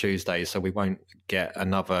Saturday and Tuesday, so we won't get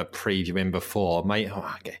another preview in before.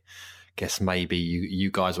 I guess maybe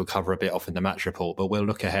you guys will cover a bit off in the match report, but we'll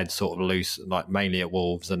look ahead sort of loose, like mainly at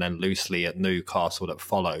Wolves and then loosely at Newcastle that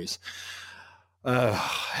follows.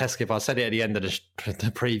 Hesketh, I said it at the end of the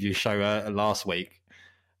preview show last week.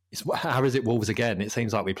 How is it Wolves again? It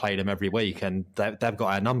seems like we play them every week, and they've got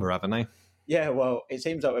our number, haven't they? Yeah, well, it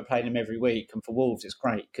seems like we're playing them every week, and for Wolves it's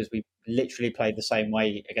great because we literally played the same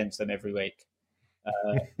way against them every week.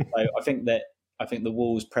 So I think the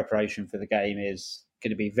Wolves' preparation for the game is going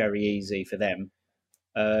to be very easy for them.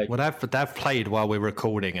 Well, they've played while we're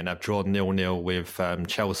recording and have drawn 0-0 with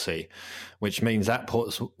Chelsea, which means that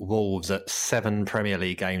puts Wolves at 7 Premier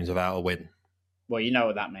League games without a win. Well, you know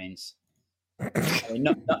what that means. I mean,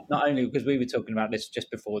 not only because we were talking about this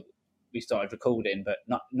just before we started recording, but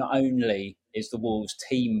not only is the Wolves'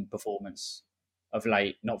 team performance of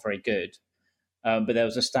late not very good, but there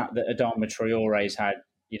was a stat that Adama Traore's had,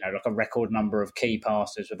 like a record number of key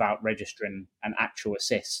passes without registering an actual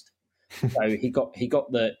assist. So he got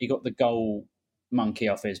the goal monkey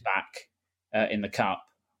off his back in the cup,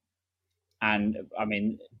 and I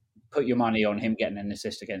mean, put your money on him getting an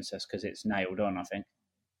assist against us because it's nailed on, I think.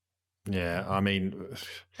 Yeah, I mean,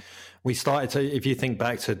 we started to. If you think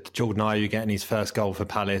back to Jordan Ayew getting his first goal for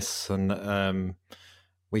Palace, and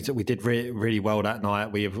we did really well that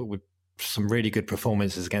night. We some really good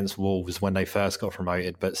performances against Wolves when they first got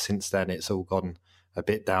promoted, but since then it's all gone a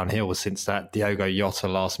bit downhill since that Diogo Jota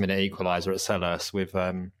last minute equaliser at Selhurst.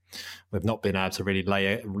 We've not been able to really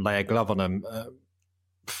lay a glove on them.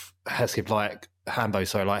 Hesketh, like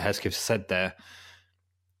Hesketh said there,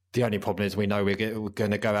 the only problem is we know we're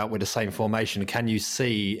going to go out with the same formation. Can you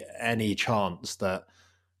see any chance that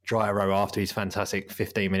Dryro, after his fantastic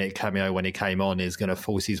 15-minute cameo when he came on, is going to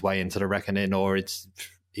force his way into the reckoning, or he's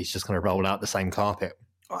just going to roll out the same carpet?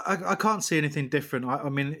 I can't see anything different. I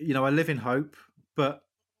mean, I live in hope, but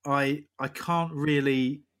I can't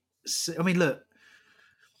really see. I mean, look,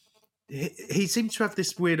 he seems to have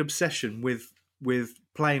this weird obsession with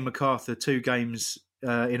playing MacArthur 2 games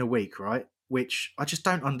in a week, right? Which I just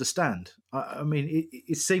don't understand. I mean,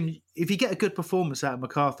 it seems if you get a good performance out of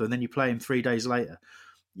MacArthur and then you play him 3 days later,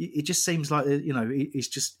 it just seems like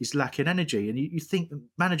he's lacking energy, and you think the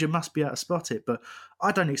manager must be able to spot it. But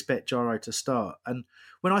I don't expect Gyro to start. And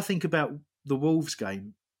when I think about the Wolves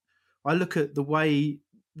game, I look at the way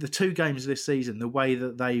the 2 games this season, the way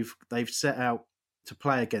that they've set out to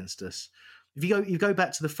play against us. If you go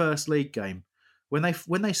back to the first league game, when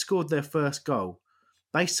they scored their first goal,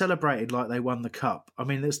 they celebrated like they won the cup. I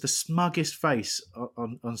mean, it's the smuggest face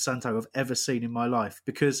on Santo I've ever seen in my life,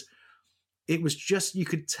 because it was just, you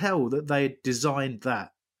could tell that they had designed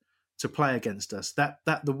that to play against us. That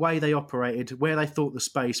the way they operated, where they thought the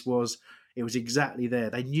space was, it was exactly there.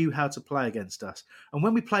 They knew how to play against us. And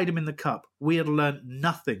when we played them in the Cup, we had learnt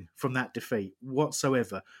nothing from that defeat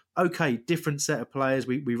whatsoever. Okay, different set of players.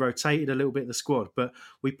 We rotated a little bit of the squad, but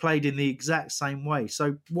we played in the exact same way.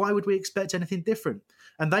 So why would we expect anything different?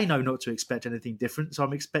 And they know not to expect anything different, so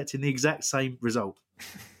I'm expecting the exact same result.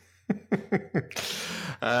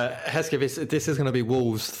 Hesketh, this is going to be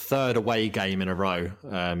Wolves' third away game in a row,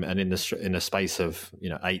 and in the space of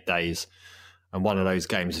 8 days. And one of those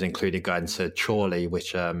games has included going to Chorley,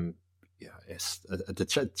 which the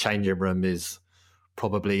changing room is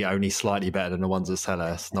probably only slightly better than the ones at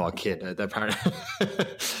Selhurst. Not a kid.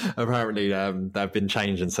 Apparently, they've been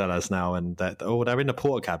changed in Selhurst now, and they're in the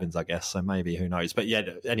porter cabins, I guess. So maybe, who knows? But yeah,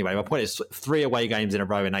 anyway, my point is 3 away games in a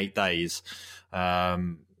row in 8 days.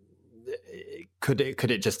 Could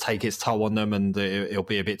it just take its toll on them, and it'll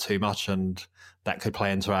be a bit too much, and that could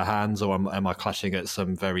play into our hands, or am I clutching at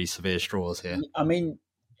some very severe straws here? I mean,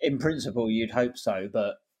 in principle, you'd hope so,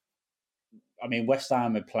 but I mean, West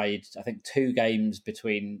Ham had played, I think, 2 games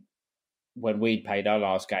between when we'd played our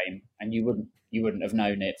last game, and you wouldn't have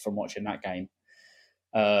known it from watching that game.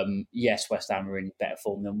 Yes, West Ham are in better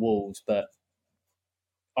form than Wolves, but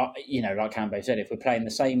like Hambo said, if we're playing the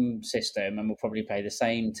same system and we'll probably play the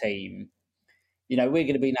same team, we're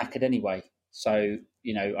going to be knackered anyway. So,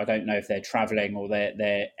 I don't know if they're travelling or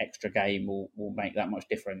their extra game will make that much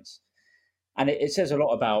difference. And it says a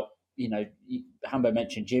lot about, Hambo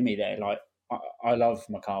mentioned Jimmy there. Like, I love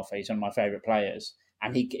McCarthy. He's one of my favourite players.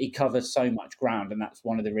 And he covers so much ground, and that's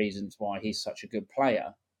one of the reasons why he's such a good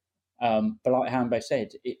player. But like Hambo said,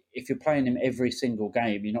 if you're playing him every single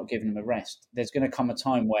game, you're not giving him a rest. There's going to come a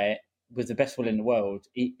time where, with the best will in the world,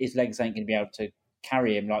 his legs ain't going to be able to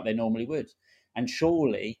carry him like they normally would. And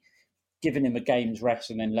surely, giving him a game's rest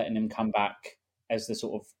and then letting him come back as the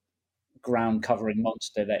sort of ground-covering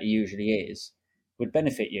monster that he usually is would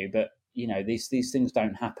benefit you. But, these things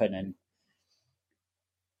don't happen. And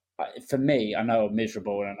for me, I know I'm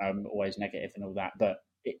miserable and I'm always negative and all that, but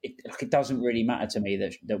it doesn't really matter to me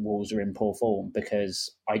that Wolves are in poor form,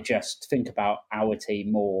 because I just think about our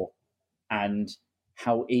team more and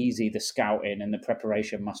how easy the scouting and the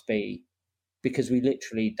preparation must be, because we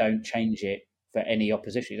literally don't change it for any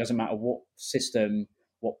opposition. It doesn't matter what system,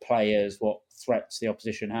 what players, what threats the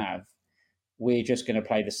opposition have. We're just going to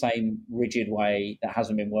play the same rigid way that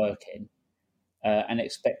hasn't been working and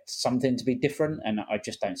expect something to be different. And I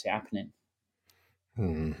just don't see it happening.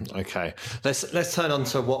 Okay, let's turn on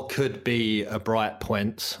to what could be a bright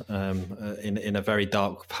point in a very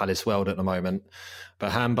dark Palace world at the moment.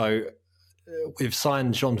 But Hambo, we've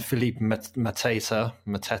signed Jean-Philippe Mateta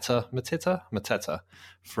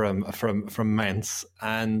from Mainz,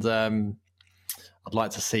 and I'd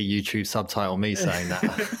like to see YouTube subtitle me saying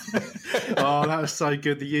that. Oh, that was so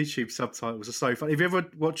good. The YouTube subtitles are so fun. If you're ever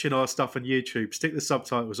watching our stuff on YouTube, stick the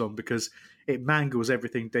subtitles on, because it mangles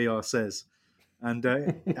everything DR says. And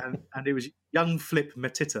it was young Flip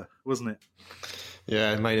Matita, wasn't it?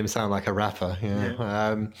 Yeah, it made him sound like a rapper.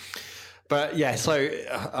 Yeah. But yeah, so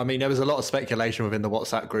I mean, there was a lot of speculation within the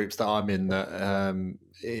WhatsApp groups that I'm in that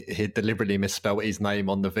he deliberately misspelled his name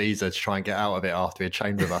on the visa to try and get out of it after he had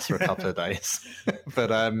trained with us for a couple of days. But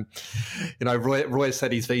Roy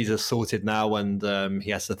said his visa's sorted now, and he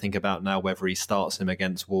has to think about now whether he starts him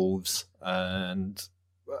against Wolves. And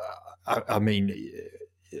I mean,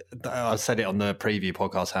 I said it on the preview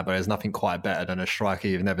podcast, Hambo, there's nothing quite better than a striker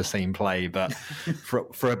you've never seen play. But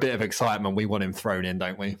for a bit of excitement, we want him thrown in,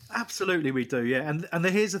 don't we? Absolutely, we do, yeah. And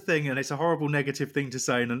here's the thing, and it's a horrible negative thing to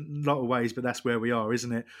say in a lot of ways, but that's where we are,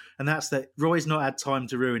 isn't it? And that's that Roy's not had time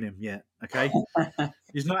to ruin him yet, okay?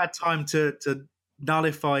 He's not had time to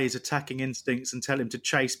nullify his attacking instincts and tell him to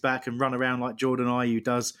chase back and run around like Jordan Ayew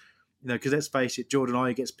does. Because let's face it, Jordan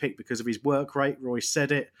Ayew gets picked because of his work rate. Roy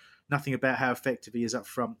said it. Nothing about how effective he is up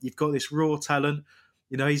front. You've got this raw talent.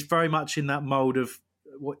 He's very much in that mould of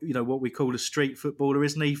what we call a street footballer,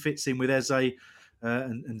 isn't he? He fits in with Eze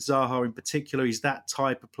and Zaha in particular. He's that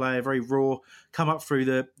type of player, very raw. Come up through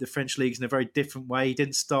the French leagues in a very different way. He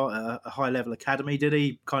didn't start at a high level academy, did he?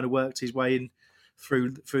 He kind of worked his way in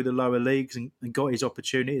through the lower leagues and got his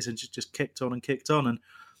opportunities and just kicked on. And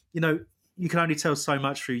you can only tell so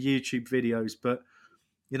much through YouTube videos, but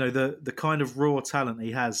the kind of raw talent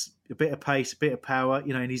he has, a bit of pace, a bit of power,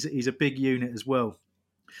 and he's a big unit as well.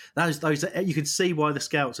 Those you can see why the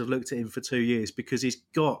scouts have looked at him for 2 years, because he's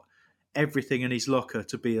got everything in his locker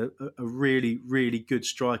to be a really, really good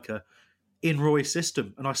striker in Roy's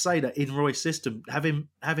system. And I say that in Roy's system, have him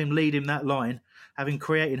lead him that line, have him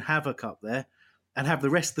creating havoc up there, and have the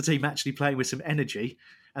rest of the team actually playing with some energy.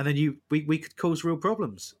 and then we could cause real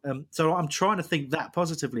problems. So I'm trying to think that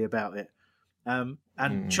positively about it, and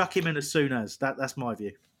chuck him in as soon as that's my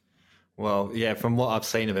view. Well, yeah, from what I've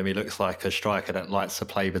seen of him, he looks like a striker that likes to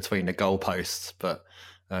play between the goalposts, but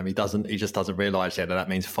he doesn't. He just doesn't realise yet that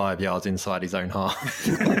means 5 yards inside his own half.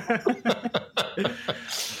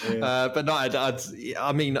 But no,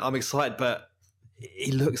 I mean, I'm excited, but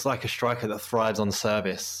he looks like a striker that thrives on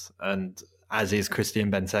service, and as is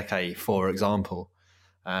Christian Benteke, for example.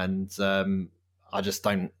 And I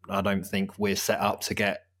don't think we're set up to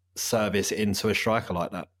get service into a striker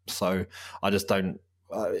like that. So I just don't.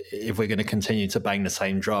 If we're going to continue to bang the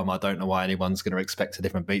same drum, I don't know why anyone's going to expect a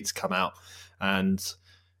different beat to come out.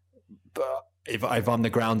 But if I'm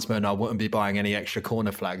the groundsman, I wouldn't be buying any extra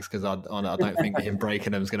corner flags because I don't think him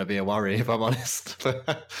breaking them is going to be a worry, if I'm honest.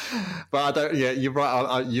 But I don't. Yeah, you're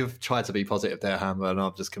right. You've tried to be positive there, Hammer, and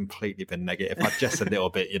I've just completely been negative. Just a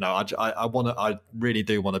little bit, I really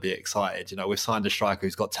do want to be excited. We've signed a striker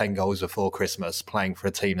who's got 10 goals before Christmas, playing for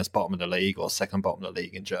a team that's bottom of the league or second bottom of the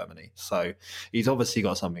league in Germany. So he's obviously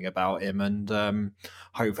got something about him, and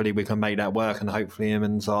hopefully we can make that work, and hopefully him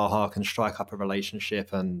and Zaha can strike up a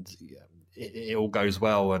relationship, and it all goes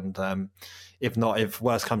well. And if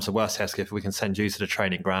worse comes to worse, Hesketh, we can send you to the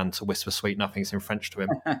training ground to whisper sweet nothings in French to him.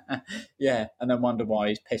 Yeah, and then wonder why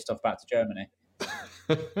he's pissed off back to Germany.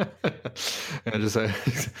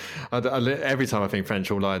 Every time I think French,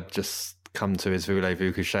 all I just come to is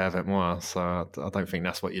voulez-vous coucher avec moi. So I don't think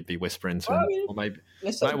that's what you'd be whispering to him.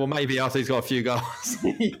 Or maybe after he's got a few goals.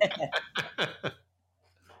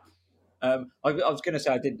 I was going to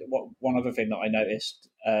say one other thing that I noticed.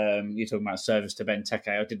 You're talking about service to Benteke.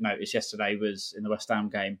 I did notice yesterday was in the West Ham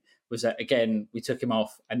game was that again we took him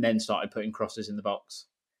off and then started putting crosses in the box.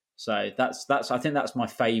 So that's I think that's my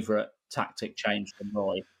favourite tactic change from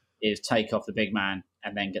Roy is take off the big man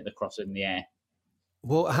and then get the cross in the air.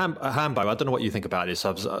 Well, Hambo, I don't know what you think about this.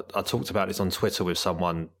 I talked about this on Twitter with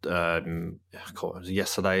someone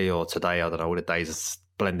yesterday or today. I don't know, all the days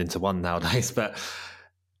blend into one nowadays, but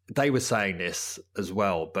they were saying this as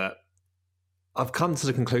well, but I've come to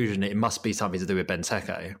the conclusion that it must be something to do with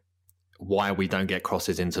Benteke, why we don't get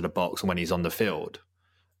crosses into the box when he's on the field,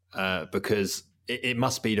 because it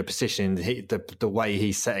must be the position, the way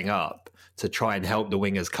he's setting up to try and help the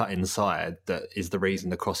wingers cut inside that is the reason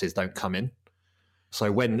the crosses don't come in.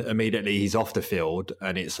 So when immediately he's off the field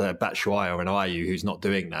and it's Batshuayi or an Ayew who's not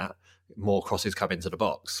doing that, more crosses come into the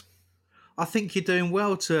box. I think you're doing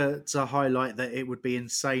well to highlight that it would be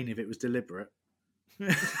insane if it was deliberate.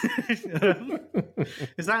 Is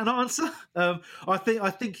that an answer?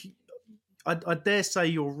 I dare say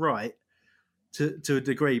you're right to a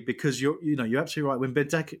degree, because you're absolutely right. When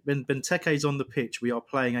Benteke is on the pitch, we are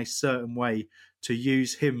playing a certain way to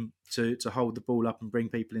use him to hold the ball up and bring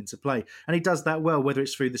people into play, and he does that well, whether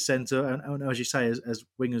it's through the centre and as you say, as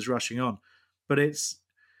wingers rushing on. But it's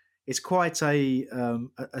quite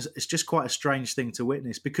it's just quite a strange thing to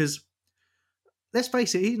witness, because let's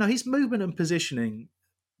face it, his movement and positioning,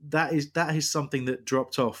 that is something that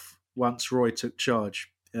dropped off once Roy took charge,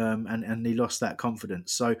 and he lost that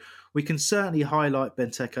confidence. So we can certainly highlight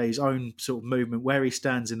Benteke's own sort of movement, where he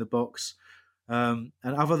stands in the box, and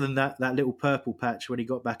other than that little purple patch when he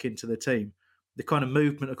got back into the team, the kind of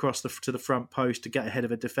movement across to the front post to get ahead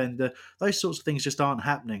of a defender, those sorts of things just aren't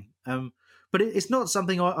happening. But it's not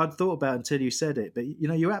something I'd thought about until you said it. But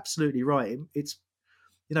you're absolutely right. It's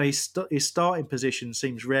his starting position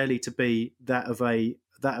seems rarely to be that of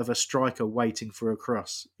a striker waiting for a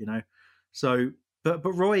cross. So but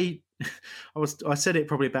Roy, I said it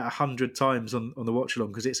probably about 100 times on the watch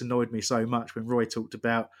along, because it's annoyed me so much when Roy talked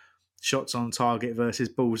about shots on target versus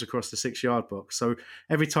balls across the 6-yard box. So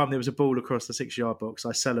every time there was a ball across the 6-yard box,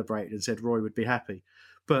 I celebrated and said Roy would be happy.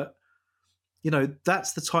 But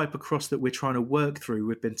that's the type of cross that we're trying to work through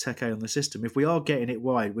with Benteke on the system. If we are getting it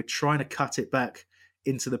wide, we're trying to cut it back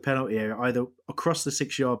into the penalty area, either across the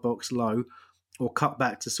 6-yard box low or cut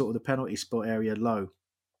back to sort of the penalty spot area low.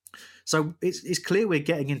 So it's clear we're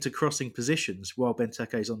getting into crossing positions while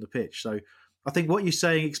Benteke is on the pitch. So I think what you're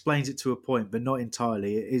saying explains it to a point, but not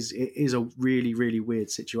entirely. It is a really, really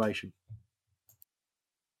weird situation.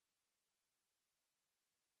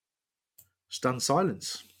 Stunned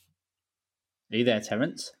silence. Are you there,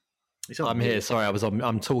 Terence? I'm here. Sorry,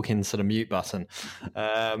 I'm talking to the mute button.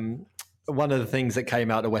 One of the things that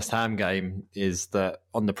came out of the West Ham game is that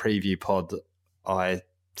on the preview pod, I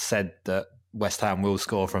said that West Ham will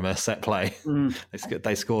score from a set play.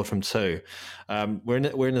 They scored from 2.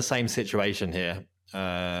 We're in the same situation here.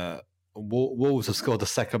 Wolves have scored the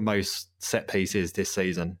second most set pieces this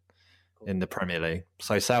season in the Premier League.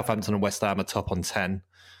 So Southampton and West Ham are top on 10.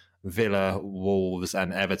 Villa, Wolves,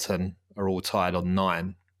 and Everton are all tied on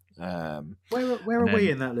 9. Where are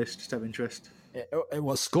we in that list? Just out of interest. It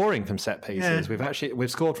was scoring from set pieces. Yeah.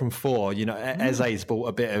 We've scored from 4. Eze's brought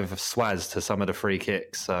a bit of swaz to some of the free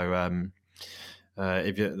kicks. So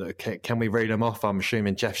can we read them off? I'm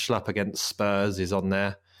assuming Jeff Schlupp against Spurs is on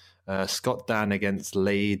there. Scott Dan against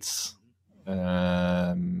Leeds.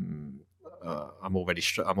 I'm already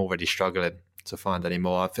struggling to find any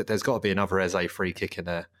more. I think there's got to be another Eze free kick in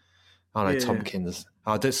there. Oh no, Tompkins.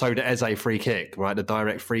 So the Eze free kick, right? The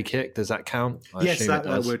direct free kick, does that count? Yes, that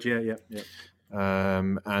would. Yeah.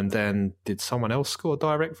 And then did someone else score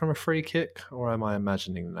direct from a free kick, or am I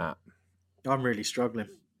imagining that? I'm really struggling.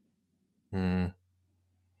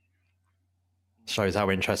 Shows how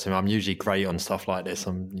interesting. I'm usually great on stuff like this.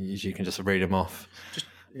 You can just read them off.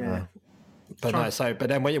 But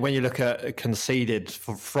then when you look at conceded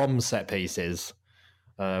from set pieces,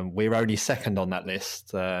 we're only second on that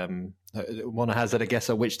list. Want to hazard a guess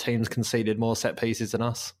at which teams conceded more set pieces than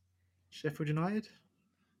us? Sheffield United?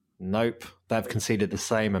 Nope, they've conceded the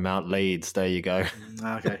same amount. Leeds. There you go.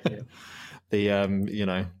 Okay. Yeah.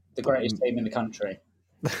 The greatest team in the country.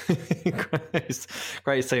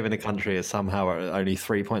 greatest team in the country is somehow only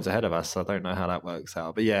 3 points ahead of us. I don't know how that works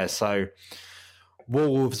out, but yeah. So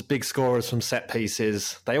Wolves, big scorers from set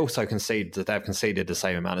pieces. They also conceded the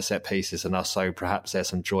same amount of set pieces than us. So perhaps there's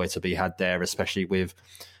some joy to be had there, especially with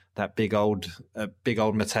that big old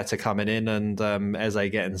Mateta coming in and Eze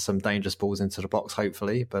getting some dangerous balls into the box,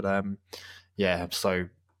 hopefully. But so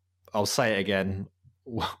I'll say it again.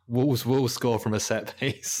 Wolves will score from a set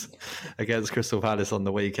piece against Crystal Palace on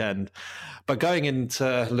the weekend. But going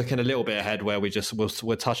into looking a little bit ahead, where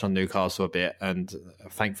we'll touch on Newcastle a bit, and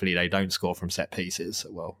thankfully they don't score from set pieces.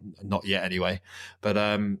 Well, not yet anyway. But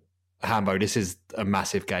Hambo, this is a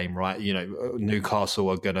massive game, right? Newcastle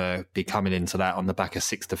are going to be coming into that on the back of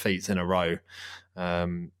 6 defeats in a row.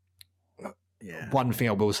 One thing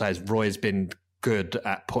I will say is Roy's been good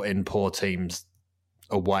at putting poor teams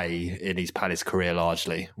away in his Palace career,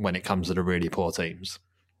 largely when it comes to the really poor teams.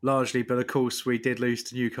 Largely, but of course we did lose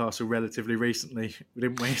to Newcastle relatively recently,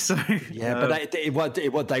 didn't we? So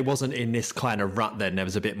but they wasn't in this kind of rut. Then there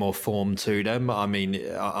was a bit more form to them. I mean,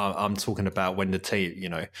 I'm talking about when the team,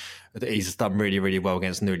 he's done really, really well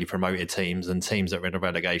against newly promoted teams and teams that are in a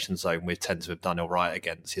relegation zone. We tend to have done all right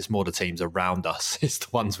against. It's more the teams around us. It's the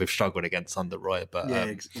ones we've struggled against under Roy. But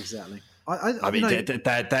exactly. I mean,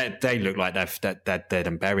 they look like they're dead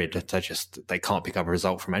and buried. They can't pick up a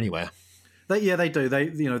result from anywhere. They do.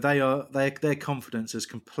 Their confidence has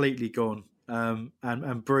completely gone.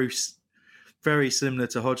 And Bruce, very similar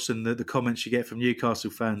to Hodgson, the comments you get from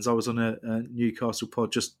Newcastle fans. I was on a Newcastle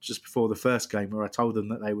pod just before the first game where I told them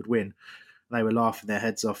that they would win. They were laughing their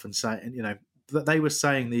heads off and saying, that they were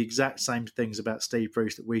saying the exact same things about Steve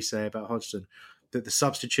Bruce that we say about Hodgson. That the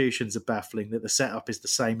substitutions are baffling, that the setup is the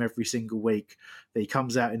same every single week, that he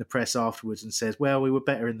comes out in the press afterwards and says, well, we were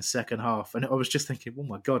better in the second half. And I was just thinking, oh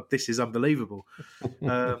my God, this is unbelievable.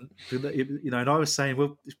 And I was saying,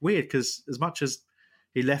 well, it's weird because as much as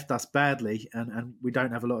he left us badly and we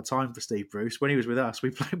don't have a lot of time for Steve Bruce, when he was with us, we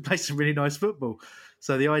played some really nice football.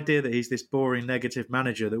 So the idea that he's this boring negative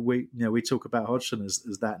manager that we talk about Hodgson as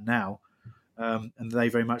that now, and they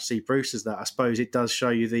very much see Bruce as that. I suppose it does show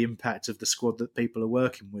you the impact of the squad that people are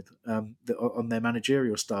working with on their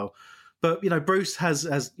managerial style. But Bruce has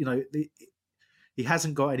he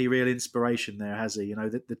hasn't got any real inspiration there, has he?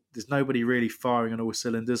 There's nobody really firing on all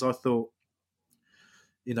cylinders. I thought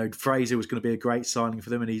Fraser was going to be a great signing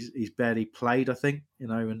for them, and he's barely played. I think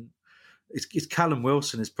and it's Callum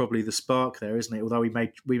Wilson is probably the spark there, isn't it? Although we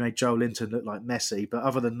made Joe Linton look like Messi, but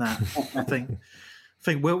other than that, I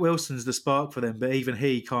think Wilson's the spark for them, but even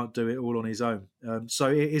he can't do it all on his own. So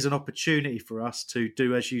it is an opportunity for us to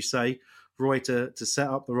do, as you say, Roy, to set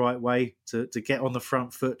up the right way, to get on the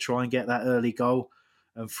front foot, try and get that early goal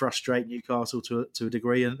and frustrate Newcastle to a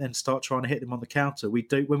degree, and then start trying to hit them on the counter.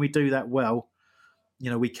 When we do that well,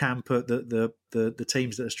 we can put the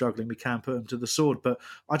teams that are struggling, we can put them to the sword. But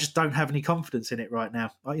I just don't have any confidence in it right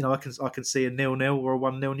now. I can see a 0-0 or a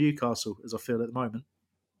 1-0 Newcastle as I feel at the moment.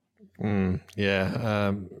 How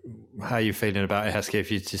are you feeling about it, Heskey?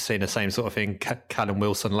 If you've just seen the same sort of thing, Callum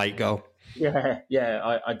Wilson late goal? Yeah,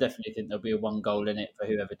 I definitely think there'll be a 1 goal in it for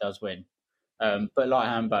whoever does win. But like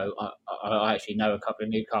Hambo, I actually know a couple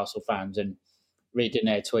of Newcastle fans, and reading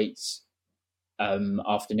their tweets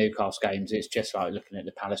after Newcastle games, it's just like looking at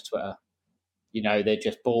the Palace Twitter. They're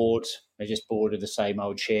just bored. They're just bored of the same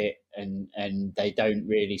old shit, and they don't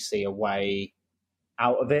really see a way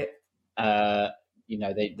out of it.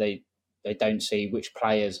 They don't see which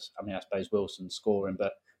players. I mean, I suppose Wilson's scoring,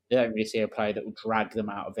 but They don't really see a player that will drag them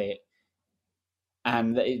out of it.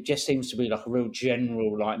 And it just seems to be like a real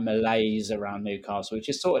general like malaise around Newcastle, which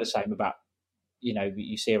is sort of the same about,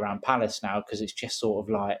 you see around Palace now, because it's just sort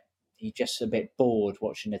of like you're just a bit bored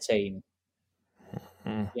watching the team,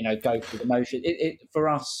 go through the motion. For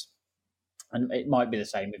us, and it might be the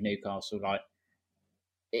same with Newcastle, like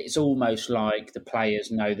it's almost like the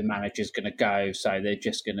players know the manager's going to go, so they're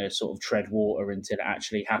just going to sort of tread water until it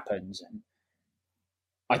actually happens. And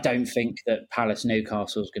I don't think that Palace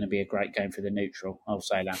Newcastle is going to be a great game for the neutral. I'll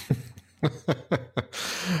say that.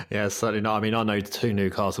 Yeah, certainly not. I mean, I know 2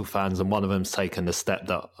 Newcastle fans, and one of them's taken the step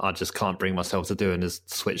that I just can't bring myself to do, and has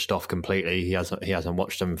switched off completely. He hasn't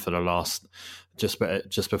watched them for the last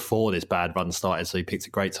just before this bad run started, so he picked a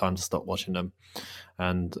great time to stop watching them.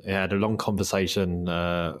 And he had a long conversation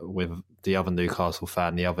with the other Newcastle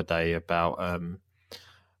fan the other day about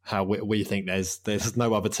how we think there's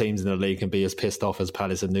no other teams in the league can be as pissed off as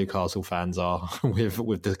Palace and Newcastle fans are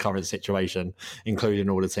with the current situation, including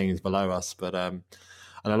all the teams below us. But and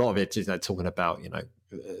a lot of it is talking about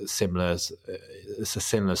similar. It's a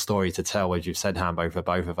similar story to tell, as you've said, Hambo, for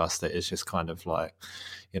both of us. That it's just kind of like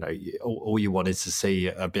all you want is to see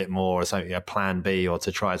a bit more, or something, a plan B, or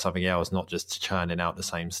to try something else, not just churning out the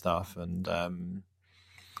same stuff. And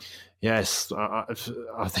yes, I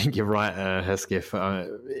think you're right, Hesketh.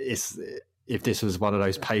 If this was one of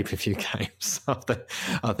those pay-per-view games, I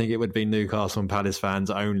think it would be Newcastle and Palace fans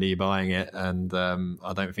only buying it, and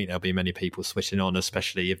I don't think there'll be many people switching on,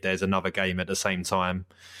 especially if there's another game at the same time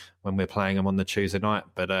when we're playing them on the Tuesday night.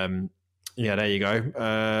 But there you go.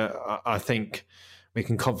 I think we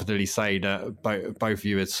can confidently say that both of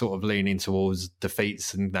you are sort of leaning towards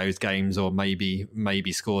defeats in those games, or maybe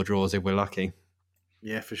score draws if we're lucky.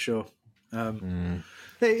 Yeah, for sure. It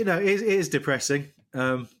is depressing,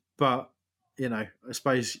 but I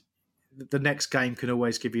suppose the next game can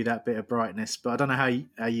always give you that bit of brightness. But I don't know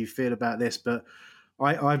how you feel about this, but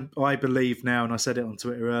I believe now, and I said it on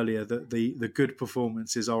Twitter earlier, that the good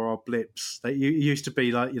performances are our blips. They used to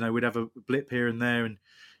be like we'd have a blip here and there, and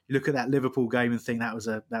you look at that Liverpool game and think that was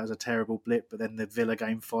a terrible blip, but then the Villa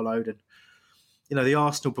game followed, and the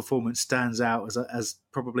Arsenal performance stands out as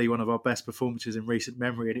probably one of our best performances in recent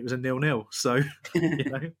memory, and it was a 0-0. So,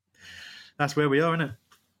 that's where we are, isn't it?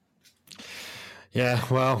 Yeah,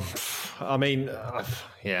 well, I mean,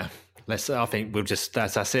 yeah. I think we'll just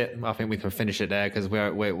that's it. I think we can finish it there, because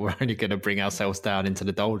we're only going to bring ourselves down into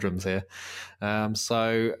the doldrums here.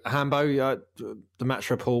 So, Hambo, the match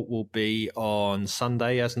report will be on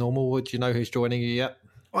Sunday as normal. Do you know who's joining you yet?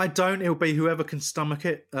 I don't. It'll be whoever can stomach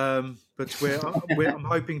it. But I'm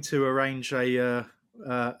hoping to arrange a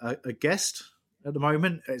guest at the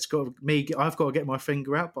moment. It's got me. I've got to get my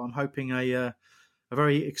finger out, but I'm hoping a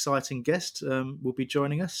very exciting guest will be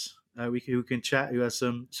joining us. Who can chat, who has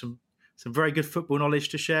some very good football knowledge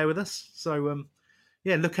to share with us. So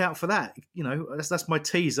look out for that. That's my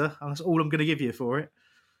teaser. That's all I'm going to give you for it.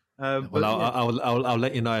 I'll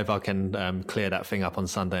let you know if I can clear that thing up on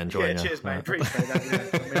Sunday and join you. Cheers, mate. Appreciate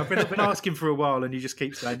that. Yeah. I've been asking for a while, and you just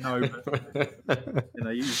keep saying no. But,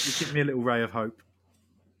 you give me a little ray of hope.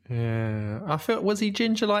 Yeah, I feel. Was he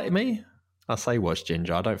ginger like me? I say was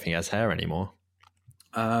ginger. I don't think he has hair anymore.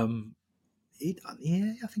 I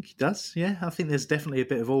think he does. Yeah, I think there's definitely a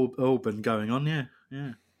bit of Auburn going on. Yeah.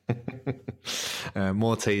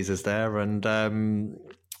 More teasers there, and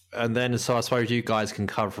then, so I suppose you guys can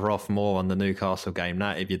cover off more on the Newcastle game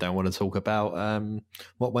now, if you don't want to talk about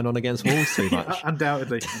what went on against Wolves too much.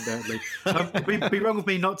 Undoubtedly. It'd be wrong of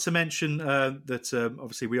me not to mention that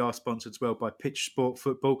obviously we are sponsored as well by Pitch Sport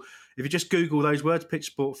Football. If you just Google those words, Pitch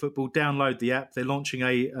Sport Football, download the app. They're launching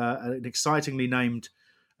an excitingly named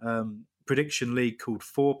prediction league called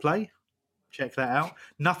Foreplay. Check that out.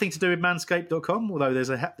 Nothing to do with manscaped.com, although there's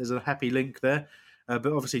a happy link there.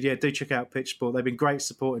 But obviously, do check out Pitch Sport. They've been great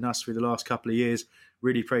supporting us through the last couple of years.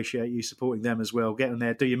 Really appreciate you supporting them as well. Get on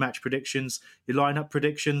there, do your match predictions, your lineup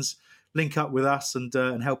predictions, link up with us,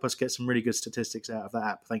 and help us get some really good statistics out of that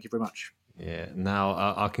app. Thank you very much. Yeah.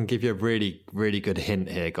 Now, I can give you a really, really good hint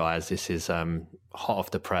here, guys. This is hot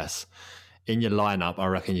off the press. In your lineup, I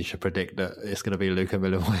reckon you should predict that it's going to be Luka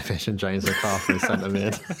Milivojevic and James McCarthy centre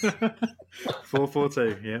mid.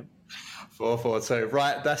 4-4-2, yeah. 4-4-2.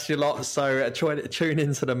 Right, that's your lot. So tune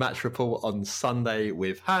into the match report on Sunday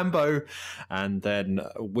with Hambo, and then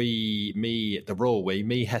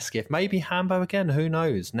me, Hesketh, maybe Hambo again, who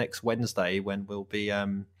knows, next Wednesday when we'll be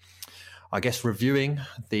I guess reviewing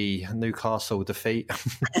the Newcastle defeat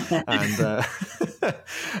and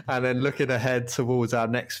and then looking ahead towards our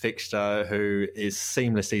next fixture, who is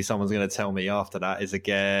seamlessly, someone's going to tell me after that, is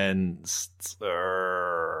against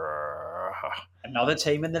Another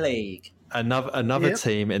team in the league. Another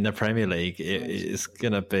team in the Premier League. It's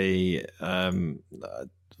going to be.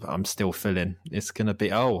 I'm still feeling. It's going to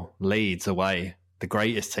be Leeds away, the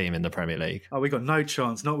greatest team in the Premier League. Oh, we got no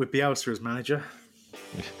chance. Not with Bielsa as manager.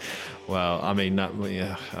 Well, I mean,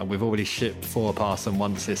 we've already shipped 4 past them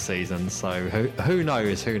once this season, so who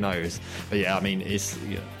knows? Who knows? But yeah, I mean, it's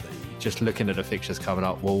just looking at the fixtures coming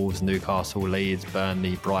up: Wolves, Newcastle, Leeds,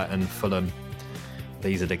 Burnley, Brighton, Fulham.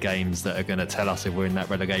 These are the games that are going to tell us if we're in that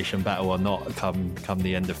relegation battle or not come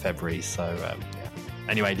the end of February. So,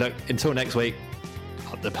 Anyway, look, until next week,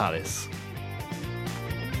 up the Palace.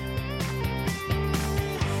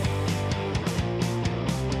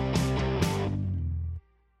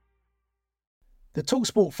 The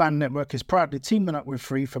TalkSport Fan Network is proudly teaming up with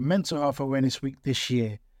Free for Mental Health Awareness Week this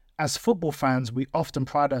year. As football fans, we often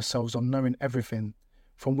pride ourselves on knowing everything,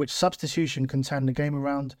 from which substitution can turn the game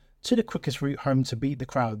around to the quickest route home to beat the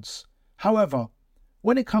crowds. However,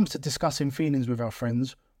 when it comes to discussing feelings with our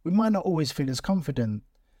friends, we might not always feel as confident.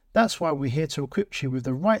 That's why we're here to equip you with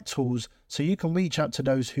the right tools so you can reach out to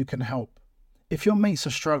those who can help. If your mates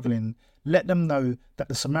are struggling, let them know that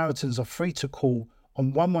the Samaritans are free to call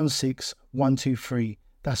on 116 123.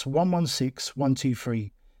 That's 116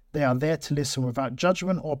 123. They are there to listen without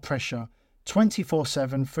judgment or pressure,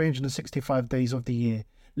 24/7, 365 days of the year.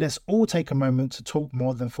 Let's all take a moment to talk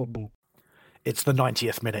more than football. It's the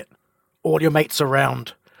 90th minute. All your mates are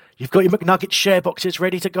round. You've got your McNugget share boxes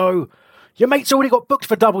ready to go. Your mate's already got booked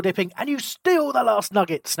for double dipping, and you steal the last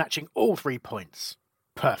nugget, snatching all 3 points.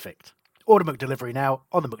 Perfect. Order McDelivery now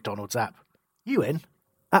on the McDonald's app. You in?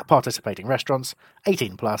 At participating restaurants,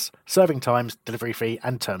 18 plus, serving times, delivery fee,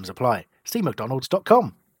 and terms apply. See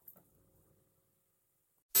mcdonalds.com.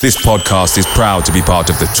 This podcast is proud to be part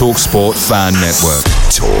of the TalkSport Fan Network.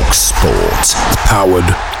 TalkSport. Powered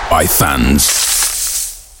by fans.